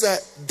said, these are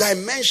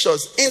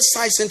dimensions,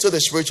 insights into the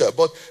spiritual.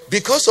 But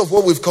because of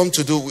what we've come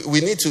to do,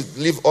 we need to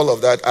leave all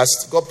of that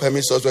as God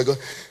permits us.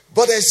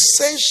 But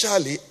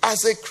essentially,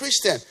 as a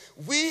Christian,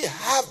 we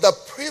have the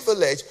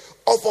privilege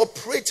of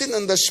operating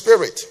in the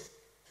spirit.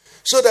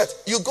 So that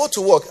you go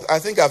to work. I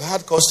think I've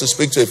had cause to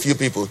speak to a few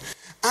people.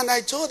 And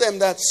I told them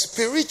that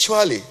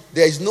spiritually,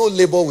 there is no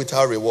labor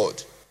without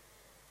reward.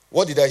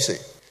 What did I say?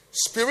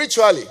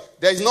 Spiritually,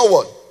 there is no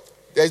what?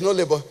 There is no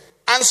labor.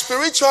 And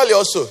spiritually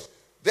also,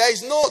 there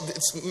is no,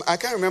 I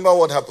can't remember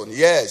what happened.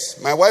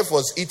 Yes, my wife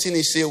was eating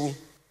isewu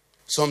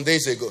some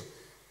days ago.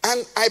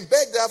 And I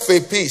begged her for a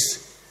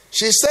piece.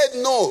 She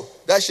said no,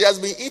 that she has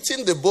been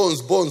eating the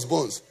bones.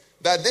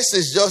 That this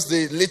is just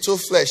the little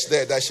flesh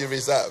there that she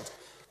reserved.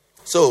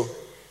 So,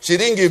 she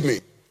didn't give me.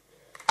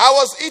 I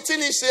was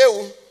eating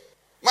isewu.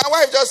 My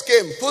wife just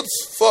came, put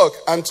fork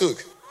and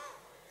took.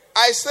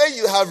 I say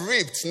you have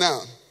reaped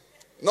now.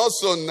 Not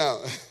sown now.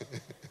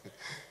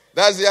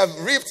 That's you have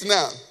reaped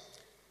now.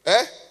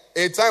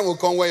 A time will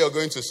come where you're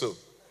going to sow.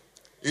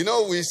 You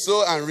know, we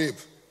sow and reap.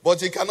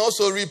 But you can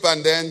also reap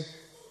and then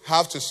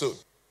have to sow.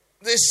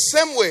 The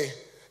same way,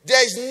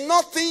 there is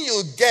nothing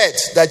you get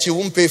that you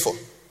won't pay for.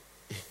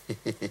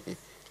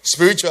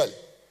 Spiritually.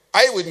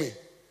 Are you with me?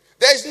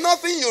 There is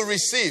nothing you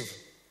receive.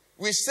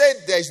 We said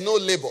there is no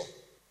labor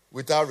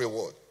without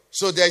reward.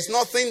 So there is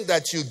nothing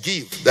that you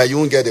give that you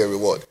won't get a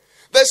reward.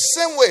 The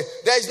same way,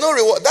 there is no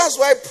reward. That's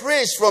why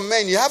praise from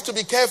men, you have to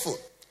be careful.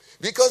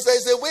 Because there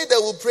is a way they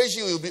will praise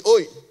you, you'll be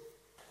owing.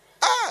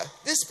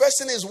 This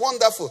person is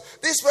wonderful.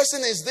 This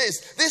person is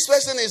this. This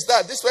person is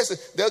that. This person.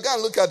 They'll go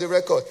and look at the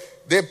record.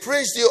 They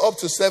praised you up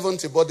to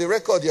 70, but the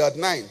record you're at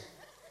 9.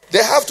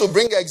 They have to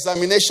bring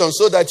examination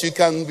so that you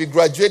can be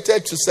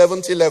graduated to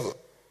 70 level.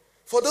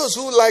 For those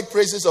who like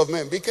praises of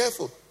men, be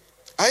careful.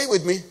 Are you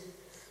with me?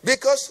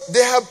 Because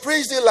they have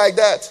praised you like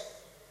that.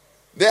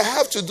 They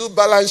have to do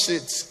balance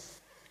sheets.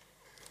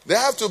 They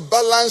have to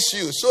balance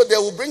you. So they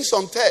will bring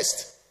some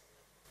test.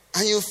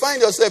 And you find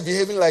yourself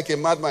behaving like a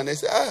madman. They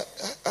say,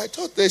 I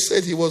thought they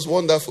said he was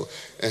wonderful.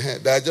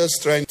 They're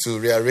just trying to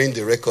rearrange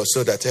the record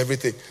so that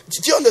everything... Do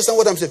you understand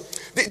what I'm saying?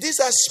 These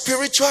are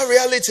spiritual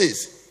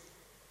realities.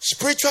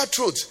 Spiritual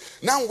truth.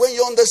 Now, when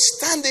you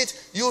understand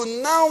it,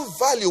 you now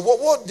value...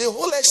 What the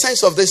whole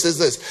essence of this is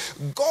this.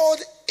 God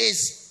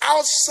is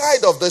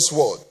outside of this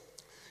world.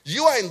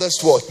 You are in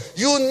this world.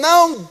 You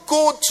now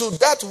go to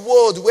that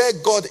world where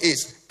God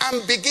is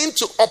and begin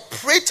to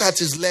operate at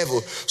his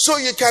level. So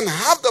you can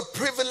have the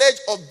privilege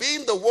of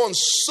being the one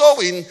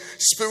sowing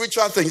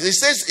spiritual things. It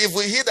says, if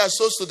he that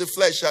sows to the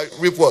flesh shall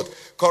reap what?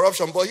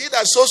 Corruption. But he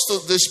that sows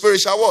to the spirit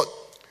shall what?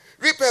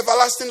 Reap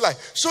everlasting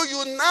life. So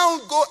you now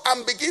go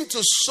and begin to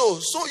sow.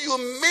 So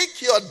you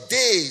make your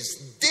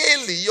days,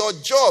 daily, your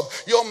job,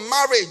 your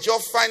marriage,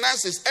 your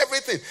finances,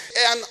 everything,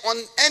 an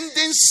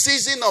unending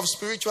season of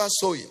spiritual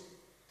sowing.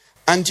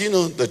 And you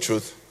know the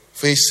truth?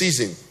 For a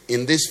season,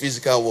 in this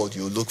physical world,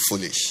 you look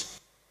foolish.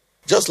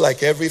 Just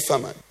like every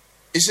farmer.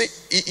 You see,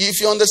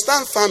 if you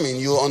understand farming,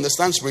 you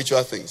understand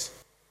spiritual things.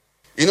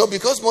 You know,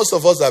 because most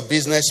of us are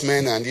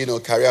businessmen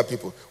and, career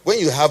people. When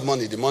you have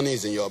money, the money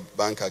is in your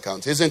bank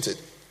account, isn't it?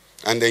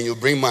 And then you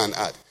bring more and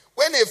add.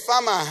 When a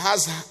farmer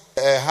has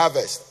a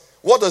harvest,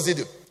 what does he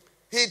do?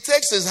 He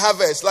takes his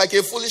harvest like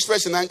a foolish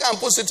person and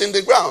puts it in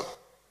the ground.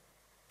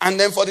 And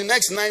then for the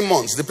next 9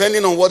 months,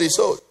 depending on what he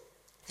sowed,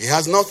 he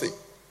has nothing.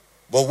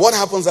 But what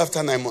happens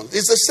after 9 months?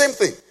 It's the same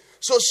thing.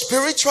 So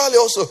spiritually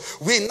also,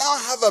 we now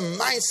have a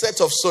mindset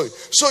of sowing.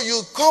 So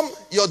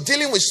you're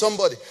dealing with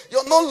somebody.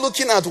 You're not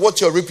looking at what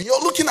you're reaping.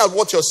 You're looking at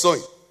what you're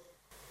sowing.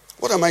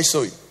 What am I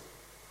sowing?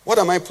 What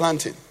am I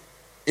planting?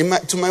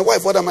 To my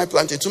wife, what am I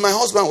planting? To my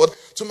husband, what?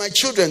 To my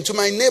children, to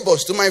my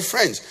neighbors, to my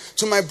friends,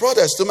 to my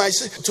brothers, to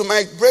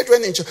my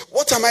brethren in church.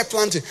 What am I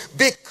planting?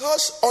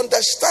 Because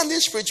understanding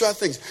spiritual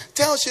things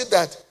tells you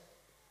that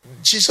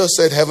Jesus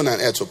said heaven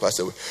and earth will pass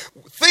away.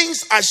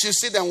 Things as you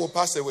see them will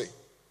pass away.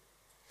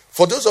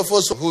 For those of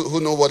us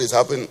who know what is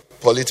happening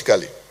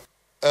politically,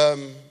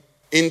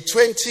 in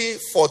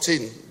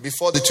 2014,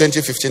 before the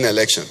 2015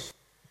 election,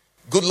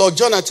 good Lord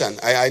Jonathan,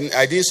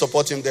 I didn't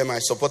support him then, I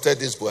supported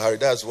this Buhari.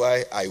 That's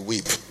why I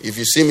weep. If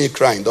you see me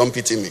crying, don't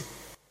pity me.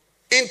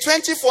 In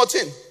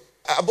 2014,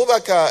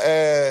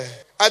 Abubakar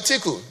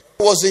Atiku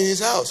was in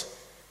his house.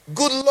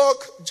 Good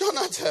luck,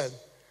 Jonathan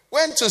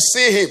went to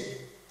see him,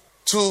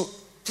 to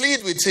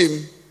plead with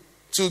him,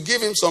 to give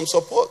him some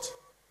support.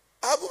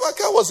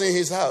 Abubakar was in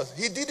his house.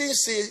 He didn't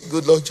see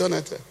good luck,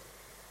 Jonathan.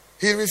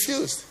 He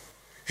refused.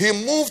 He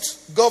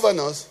moved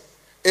governors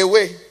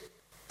away,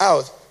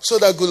 out, so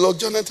that good luck,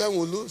 Jonathan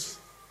will lose.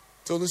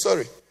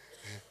 Sorry.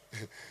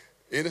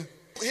 He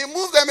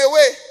moved them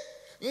away.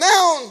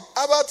 Now,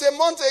 about a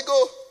month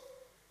ago,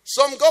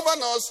 some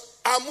governors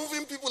are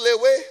moving people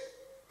away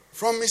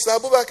from Mr.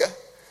 Abubakar.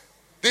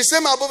 The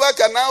same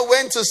Abubakar now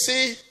went to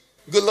see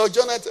good Lord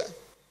Jonathan.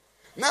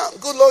 Now,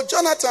 good Lord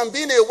Jonathan,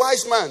 being a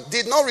wise man,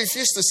 did not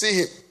refuse to see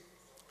him.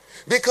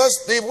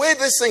 Because the way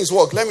these things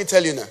work, let me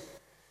tell you now,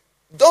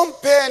 don't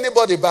pay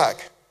anybody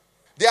back.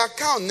 The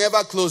account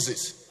never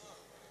closes.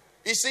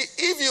 You see,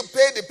 if you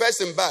pay the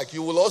person back,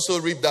 you will also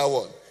reap that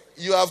one.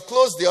 You have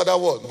closed the other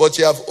one, but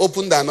you have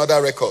opened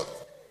another record.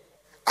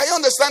 Are you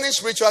understanding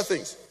spiritual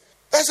things?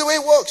 That's the way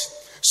it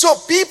works. So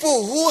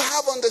people who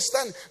have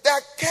understanding, they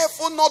are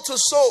careful not to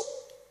sow.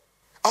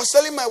 I was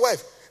telling my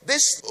wife,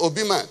 this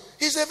Obi man,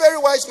 he's a very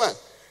wise man.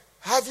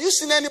 Have you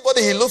seen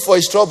anybody he looked for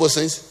his trouble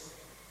since?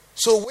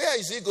 So where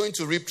is he going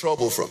to reap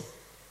trouble from?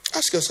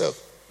 Ask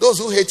yourself. Those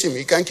who hate him,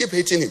 he can keep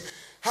hating him.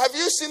 Have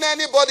you seen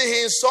anybody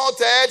he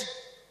insulted?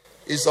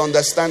 It's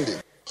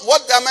understanding.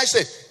 What am I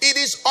saying? It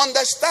is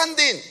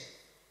understanding.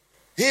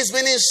 He's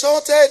been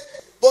insulted,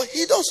 but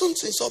he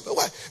doesn't insult.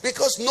 Why?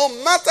 Because no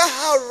matter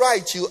how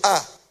right you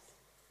are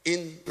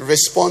in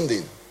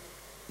responding,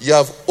 you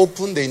have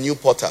opened a new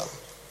portal.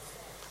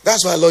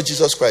 That's why Lord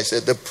Jesus Christ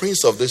said, the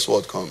prince of this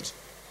world comes,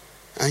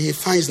 and he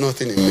finds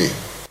nothing in me.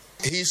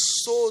 He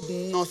sowed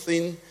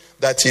nothing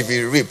that if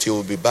he reaped, he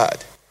will be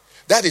bad.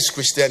 That is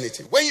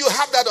Christianity. When you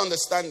have that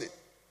understanding,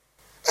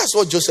 that's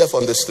what Joseph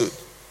understood.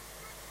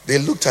 They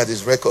looked at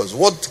his records.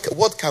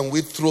 What can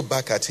we throw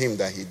back at him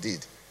that he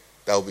did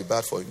that would be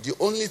bad for him? The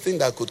only thing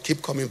that could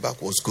keep coming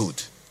back was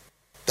good.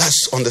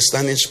 That's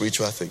understanding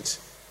spiritual things.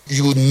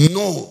 You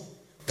know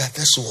that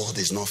this world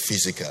is not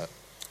physical.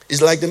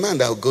 It's like the man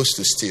that goes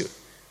to steal.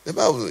 The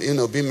Bible,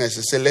 be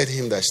merciful, say, let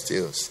him that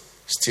steals,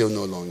 steal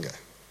no longer.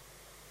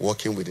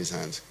 Working with his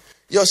hands.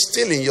 You're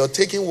stealing, you're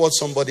taking what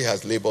somebody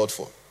has labored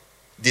for.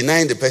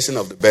 Denying the person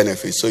of the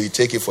benefit, so you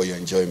take it for your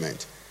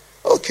enjoyment.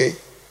 Okay,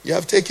 you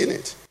have taken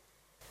it.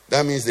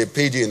 That means they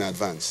paid you in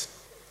advance.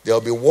 There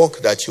will be work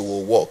that you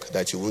will work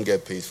that you won't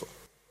get paid for.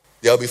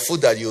 There will be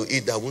food that you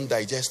eat that won't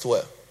digest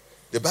well.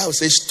 The Bible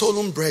says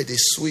stolen bread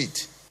is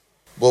sweet.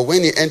 But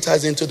when it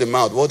enters into the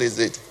mouth, what is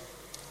it?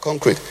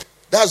 Concrete.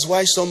 That's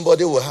why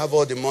somebody will have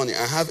all the money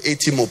and have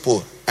 80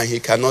 mopo and he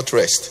cannot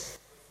rest.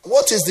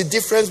 What is the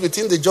difference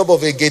between the job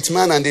of a gate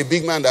man and a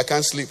big man that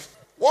can't sleep?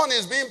 One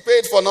is being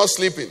paid for not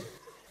sleeping.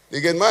 The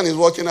gate man is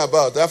walking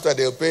about after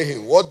they'll pay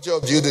him. What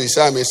job do you do? He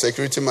said, I'm a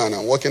security man.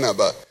 I'm walking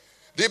about.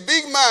 The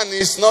big man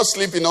is not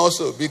sleeping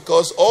also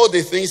because all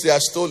the things they are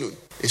stolen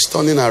is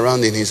turning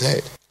around in his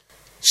head.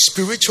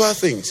 Spiritual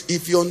things,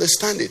 if you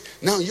understand it.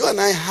 Now, you and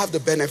I have the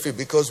benefit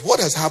because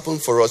what has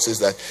happened for us is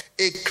that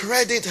a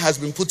credit has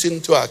been put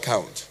into our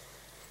account.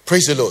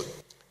 Praise the Lord.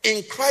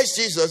 In Christ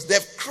Jesus,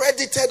 they've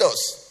credited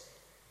us.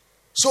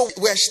 So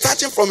we're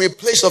starting from a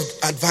place of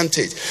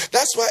advantage.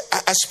 That's why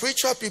as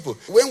spiritual people,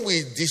 when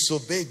we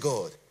disobey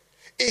God,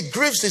 it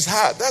grieves his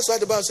heart. That's why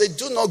the Bible says,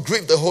 do not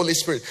grieve the Holy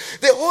Spirit.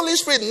 The Holy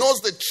Spirit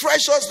knows the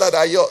treasures that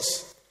are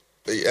yours.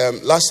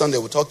 Last Sunday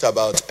we talked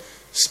about,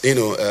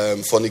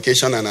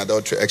 fornication and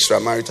adultery,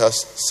 extramarital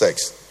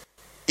sex.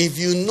 If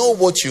you know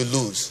what you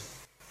lose,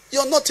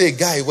 you're not a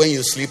guy when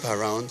you sleep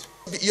around.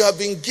 You have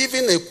been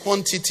given a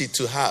quantity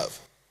to have.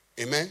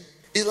 Amen.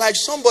 It's like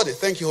somebody,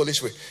 thank you, Holy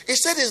Spirit. He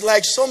said it's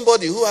like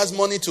somebody who has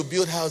money to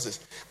build houses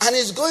and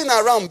is going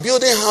around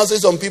building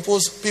houses on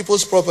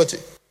people's property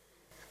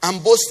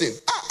and boasting.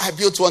 I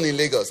built one in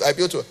Lagos. I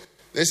built one.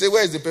 They say,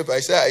 where is the paper? I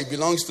say, it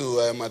belongs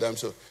to Madam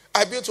So.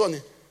 I built one.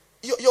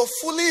 You're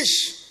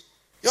foolish.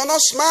 You're not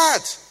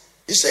smart.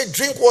 He said,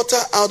 drink water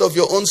out of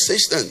your own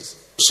cisterns.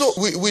 So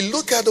we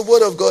look at the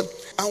word of God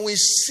and we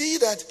see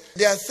that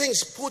there are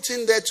things put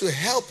in there to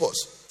help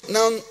us.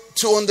 Now,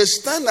 to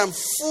understand and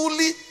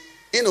fully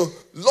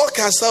lock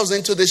ourselves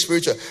into the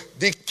spiritual.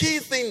 The key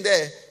thing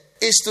there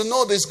is to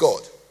know this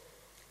God.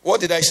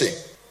 What did I say?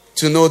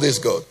 to know this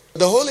God.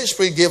 The Holy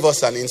Spirit gave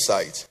us an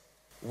insight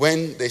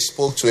when they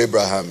spoke to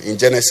Abraham in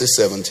Genesis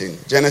 17.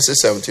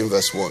 Genesis 17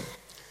 verse 1.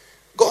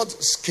 God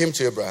came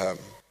to Abraham,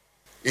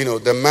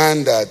 the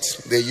man that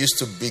they used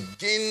to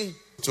begin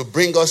to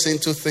bring us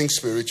into things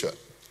spiritual.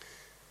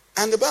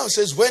 And the Bible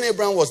says when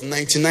Abraham was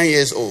 99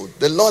 years old,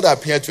 the Lord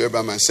appeared to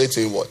Abraham and said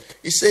to him what?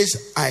 He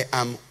says, I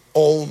am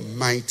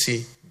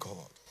Almighty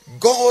God.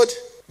 God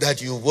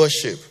that you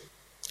worship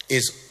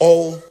is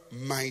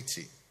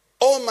Almighty.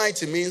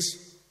 Almighty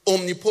means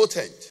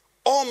omnipotent.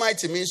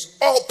 Almighty means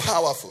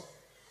all-powerful.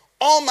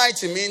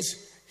 Almighty means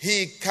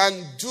he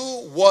can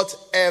do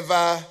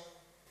whatever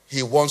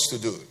he wants to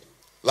do.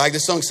 Like the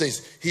song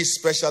says, he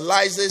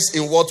specializes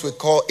in what we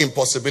call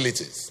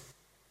impossibilities.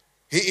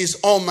 He is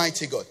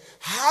Almighty God.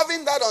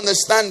 Having that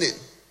understanding,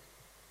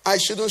 I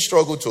shouldn't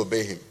struggle to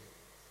obey him.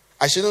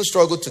 I shouldn't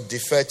struggle to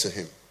defer to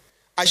him.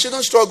 I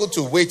shouldn't struggle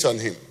to wait on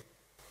him.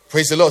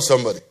 Praise the Lord,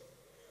 somebody.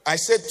 I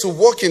said to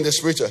walk in the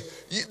spiritual.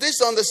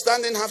 This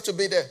understanding have to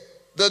be there.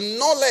 The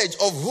knowledge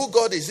of who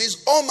God is.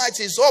 He's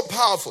Almighty, he's all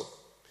powerful.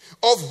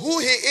 Of who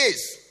he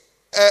is.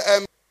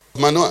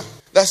 Manoah,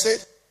 that's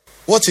it.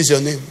 What is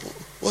your name?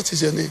 What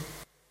is your name?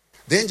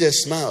 The angel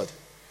smiled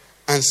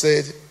and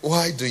said,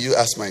 why do you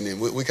ask my name?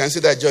 We can see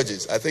that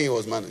Judges. I think it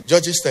was Manoah.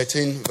 Judges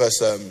 13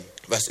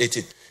 verse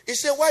 18. He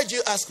said, why do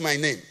you ask my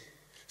name?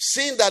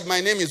 Seeing that my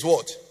name is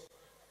what?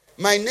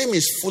 My name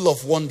is full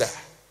of wonder.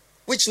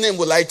 Which name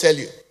will I tell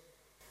you?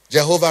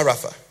 Jehovah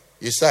Rapha.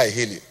 You say I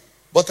heal you.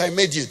 But I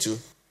made you too.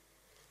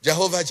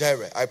 Jehovah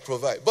Jireh. I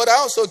provide. But I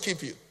also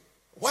keep you.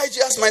 Why do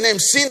you ask my name?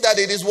 Seeing that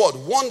it is what?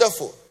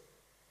 Wonderful.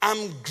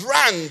 I'm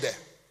grand.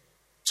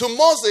 To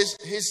Moses,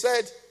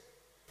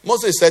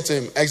 Moses said to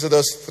him,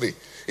 Exodus 3.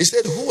 He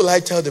said, who will I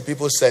tell the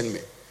people send me?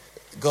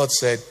 God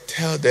said,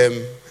 tell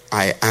them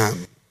I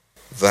am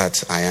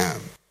that I am.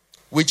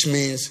 Which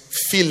means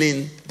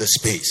filling the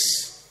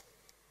space.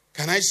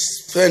 Can I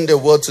send a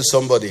word to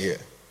somebody here?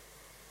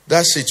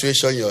 That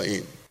situation you're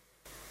in,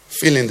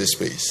 fill in the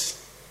space.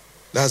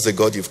 That's the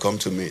God you've come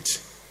to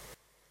meet.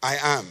 I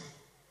am.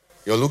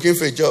 You're looking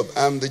for a job.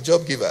 I'm the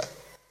job giver.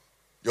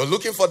 You're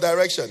looking for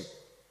direction.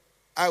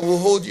 I will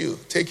hold you,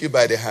 take you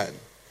by the hand,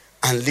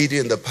 and lead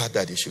you in the path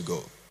that you should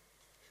go.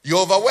 You're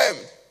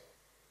overwhelmed.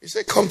 He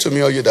said, come to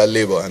me, all you that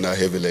labor and are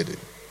heavy laden.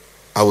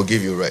 I will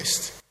give you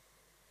rest.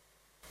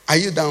 Are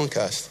you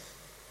downcast?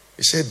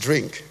 He said,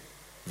 drink.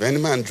 If any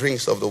man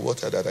drinks of the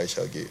water that I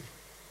shall give,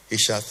 he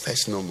shall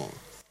thirst no more.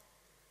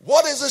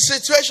 What is the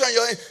situation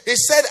you're in? He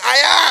said,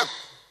 I am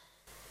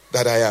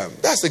that I am.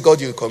 That's the God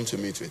you come to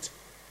meet with.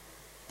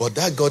 But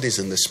that God is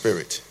in the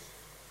spirit.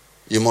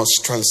 You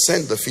must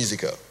transcend the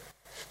physical.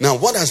 Now,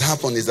 what has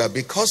happened is that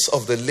because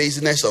of the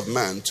laziness of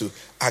man to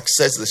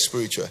access the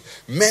spiritual,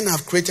 men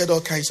have created all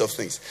kinds of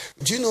things.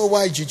 Do you know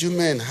why juju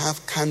men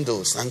have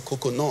candles and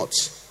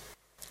coconuts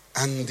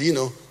and,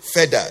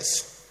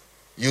 feathers?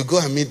 You go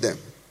and meet them.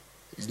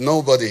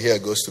 Nobody here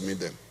goes to meet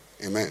them.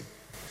 Amen.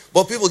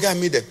 But people go and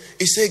meet them.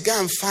 He said, go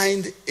and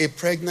find a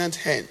pregnant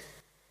hen.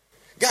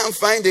 Go and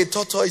find a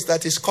tortoise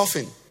that is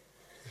coughing.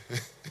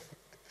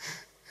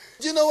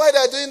 Do you know why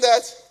they're doing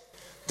that?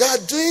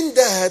 They're doing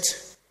that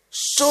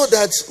so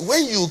that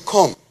when you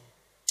come,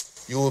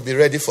 you will be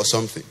ready for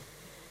something.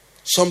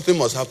 Something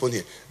must happen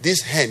here.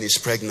 This hen is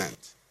pregnant.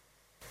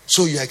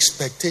 So your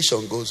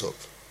expectation goes up.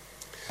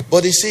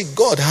 But you see,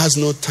 God has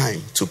no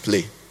time to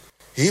play.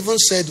 He even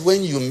said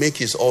when you make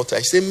his altar,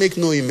 he said make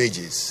no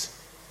images.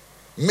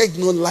 Make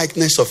no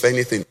likeness of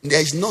anything.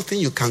 There is nothing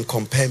you can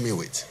compare me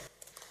with.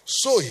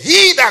 So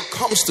he that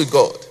comes to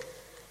God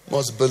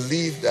must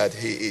believe that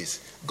he is.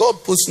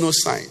 God puts no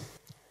sign.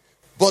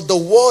 But the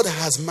world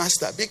has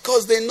mastered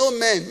because they know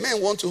men.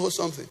 Men want to hold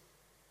something.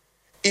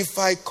 If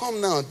I come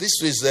now,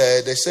 this is,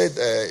 they said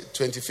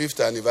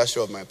 25th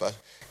anniversary of my past.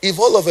 If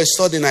all of a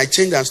sudden I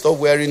change and stop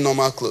wearing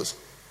normal clothes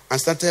and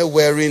started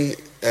wearing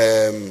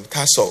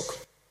cassock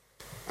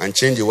and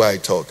change the way I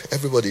talk,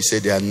 everybody say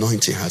the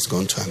anointing has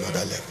gone to another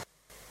level.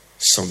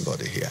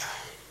 Somebody here.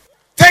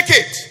 Take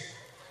it.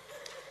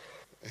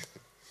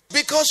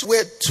 Because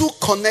we're too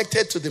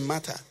connected to the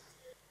matter.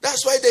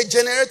 That's why they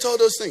generate all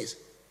those things.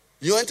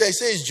 You enter, I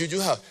say it's juju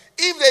house.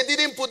 If they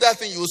didn't put that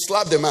thing, you would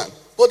slap the man.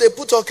 But they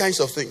put all kinds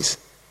of things.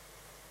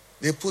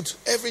 They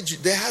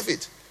have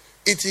it.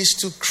 It is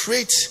to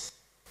create,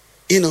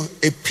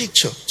 a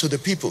picture to the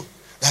people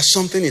that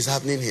something is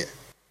happening here.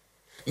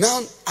 Now,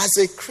 as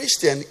a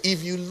Christian,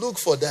 if you look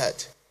for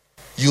that,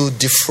 you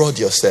defraud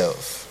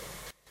yourself.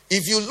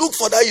 If you look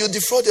for that, you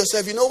defraud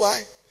yourself. You know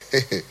why?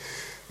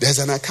 There's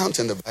an account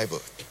in the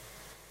Bible.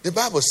 The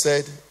Bible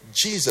said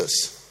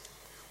Jesus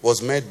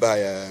was met by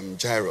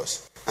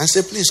Jairus and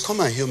said, please come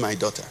and heal my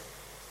daughter.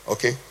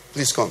 Okay,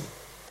 please come.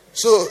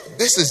 So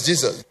this is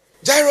Jesus.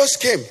 Jairus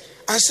came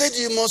and said,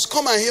 you must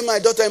come and heal my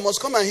daughter. You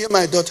must come and heal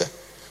my daughter.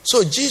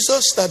 So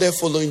Jesus started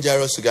following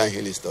Jairus to go and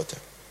heal his daughter.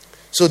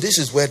 So this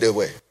is where they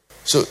were.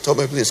 So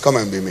Tommy, please come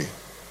and be me.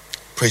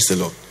 Praise the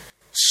Lord.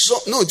 So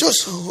no,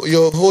 just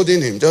you're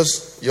holding him.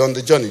 Just you're on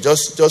the journey.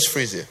 Just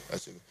freeze here.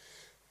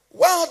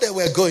 While they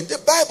were going, the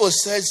Bible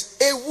says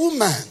a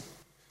woman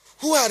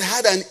who had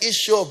had an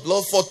issue of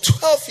blood for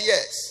 12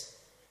 years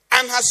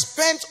and has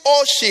spent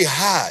all she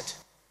had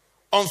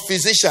on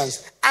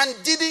physicians and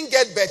didn't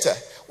get better.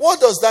 What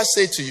does that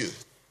say to you?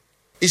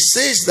 It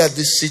says that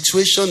the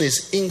situation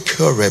is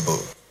incurable.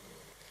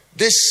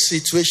 This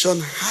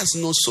situation has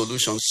no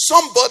solution.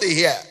 Somebody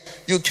here,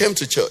 you came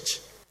to church,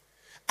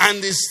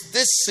 and this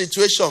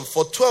situation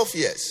for 12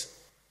 years,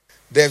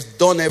 they've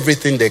done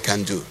everything they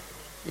can do.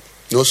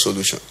 No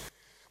solution.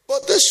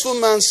 But this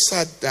woman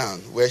sat down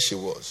where she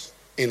was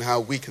in her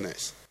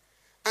weakness,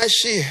 and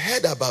she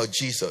heard about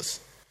Jesus.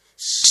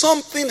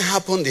 Something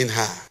happened in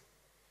her.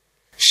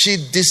 She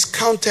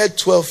discounted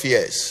 12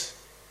 years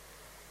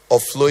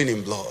of flowing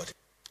in blood.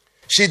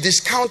 She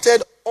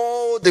discounted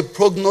all the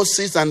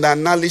prognosis and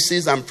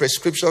analysis and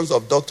prescriptions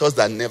of doctors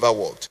that never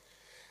worked.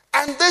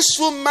 And this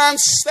woman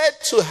said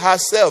to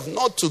herself,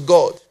 not to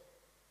God,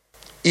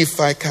 if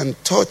I can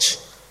touch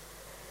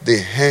the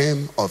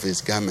hem of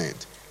his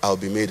garment, I'll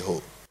be made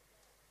whole.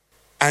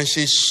 And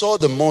she saw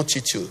the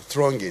multitude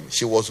thronging.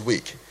 She was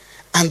weak.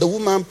 And the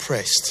woman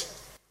pressed.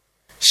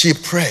 She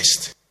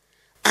pressed.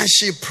 And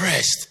she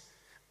pressed.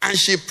 And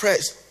she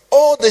pressed.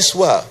 All this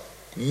while,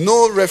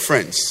 no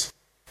reference.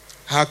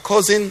 Her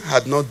cousin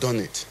had not done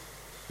it.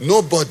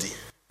 Nobody.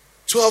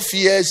 12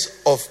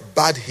 years of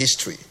bad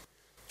history.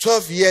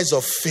 12 years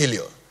of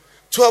failure.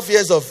 12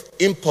 years of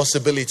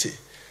impossibility.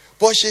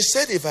 But she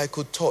said, if I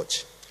could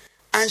touch.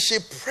 And she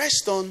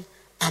pressed on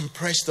and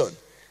pressed on.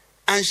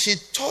 And she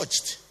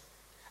touched.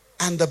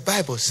 And the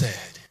Bible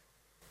said,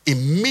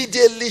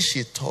 immediately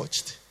she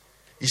touched,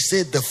 it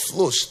said the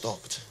flow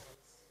stopped.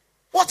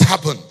 What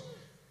happened?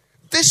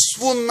 This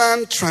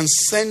woman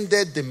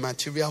transcended the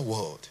material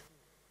world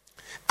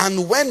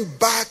and went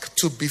back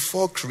to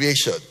before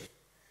creation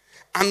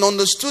and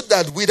understood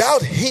that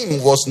without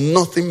him was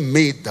nothing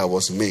made that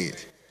was made.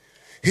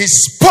 He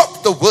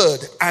spoke the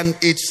word and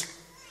it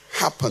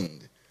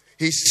happened.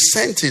 He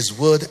sent his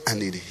word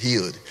and it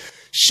healed.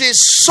 She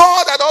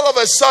saw that all of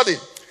a sudden,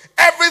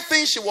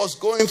 everything she was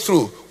going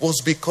through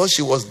was because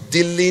she was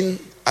dealing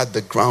at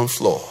the ground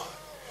floor.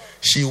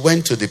 She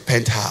went to the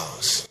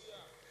penthouse.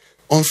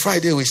 On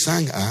Friday we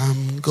sang,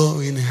 I'm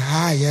going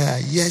higher.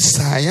 Yes,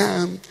 I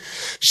am.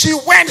 She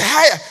went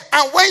higher.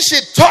 And when she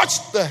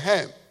touched the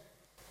hem,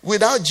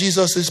 without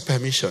Jesus'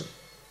 permission,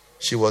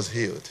 she was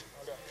healed.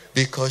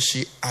 Because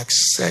she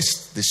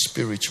accessed the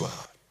spiritual.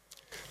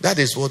 That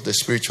is what the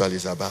spiritual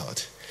is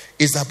about.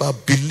 It's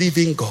about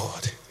believing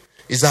God.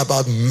 It's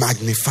about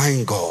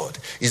magnifying God.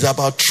 It's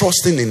about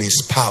trusting in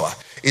his power.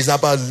 It's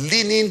about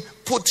leaning,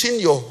 putting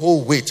your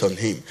whole weight on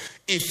him.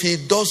 If he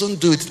doesn't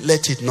do it,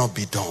 let it not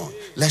be done.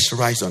 Let's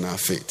rise on our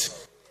feet.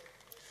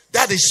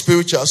 That is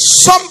spiritual.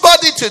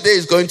 Somebody today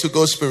is going to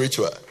go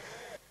spiritual.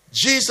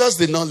 Jesus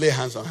did not lay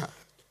hands on her.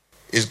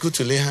 It's good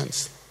to lay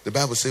hands. The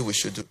Bible says we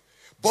should do.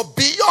 But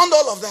beyond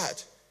all of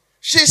that,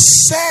 she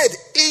said,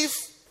 if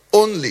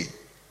only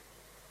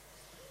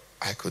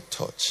I could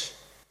touch.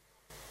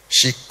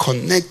 She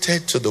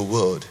connected to the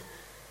world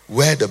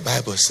where the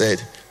Bible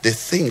said the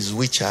things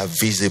which are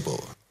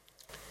visible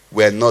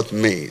were not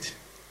made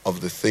of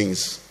the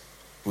things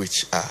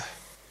which are.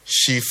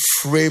 She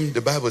framed,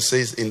 the Bible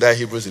says in that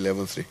Hebrews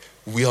 11:3,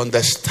 we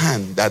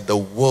understand that the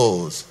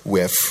worlds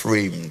were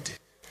framed.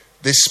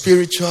 The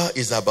spiritual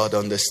is about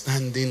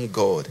understanding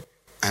God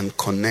and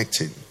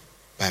connecting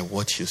by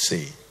what you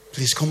say.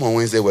 Please come on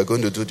Wednesday, we're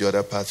going to do the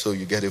other part so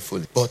you get it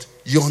fully. But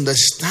you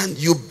understand,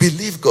 you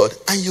believe God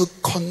and you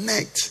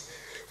connect.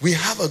 We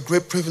have a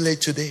great privilege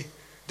today.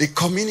 The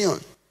communion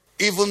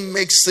even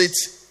makes it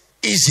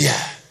easier.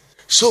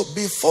 So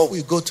before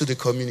we go to the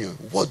communion,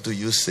 what do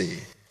you say?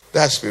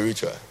 That's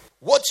spiritual.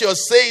 What you're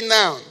saying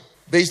now,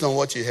 based on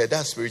what you heard,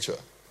 that's spiritual.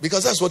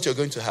 Because that's what you're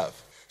going to have.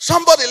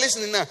 Somebody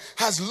listening now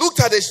has looked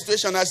at the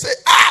situation and said,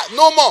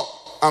 no more.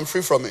 I'm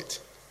free from it.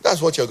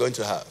 That's what you're going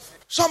to have.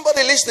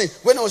 Somebody listening,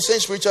 when I was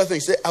saying spiritual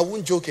things, say, I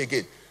won't joke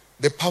again.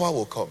 The power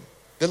will come.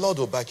 The Lord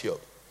will back you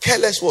up.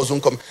 Careless words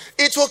won't come.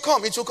 It will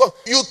come. It will come.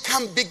 You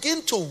can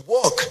begin to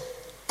walk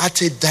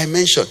at a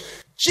dimension.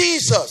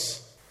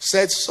 Jesus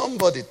said,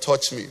 somebody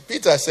touched me.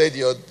 Peter said,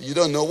 you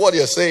don't know what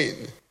you're saying.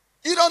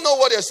 You don't know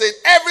what you're saying.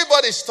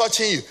 Everybody's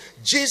touching you.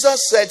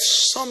 Jesus said,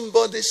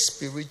 somebody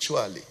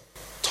spiritually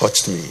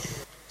touched me.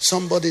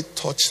 Somebody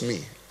touched me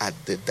at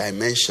the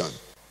dimension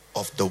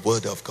of the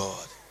word of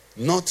God.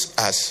 Not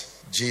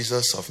as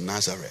Jesus of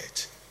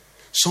Nazareth.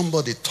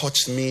 Somebody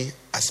touched me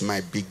as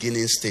my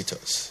beginning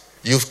status.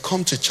 You've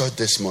come to church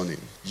this morning.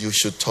 You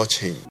should touch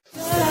him.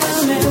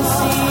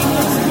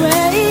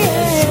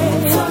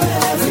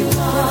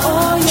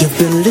 You've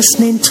been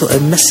listening to a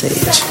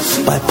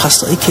message by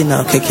Pastor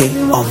Ikenna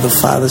of the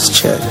Father's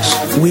Church.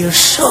 We are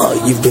sure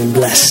you've been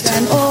blessed.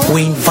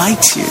 We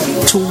invite you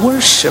to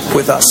worship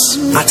with us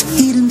at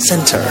Eden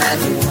Center,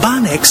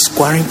 Banex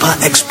Gwarimpa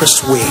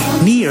Expressway,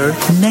 near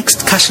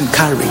Next Cash and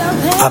Carry,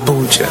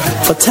 Abuja.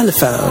 For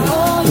telephone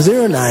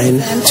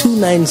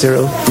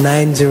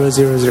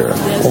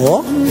 09-290-9000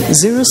 or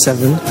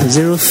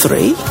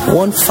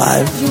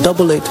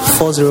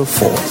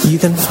 0703-1588-404. You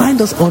can find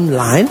us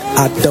online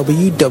at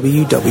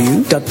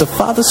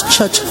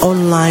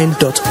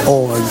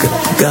www.thefatherschurchonline.org.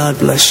 God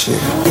bless you.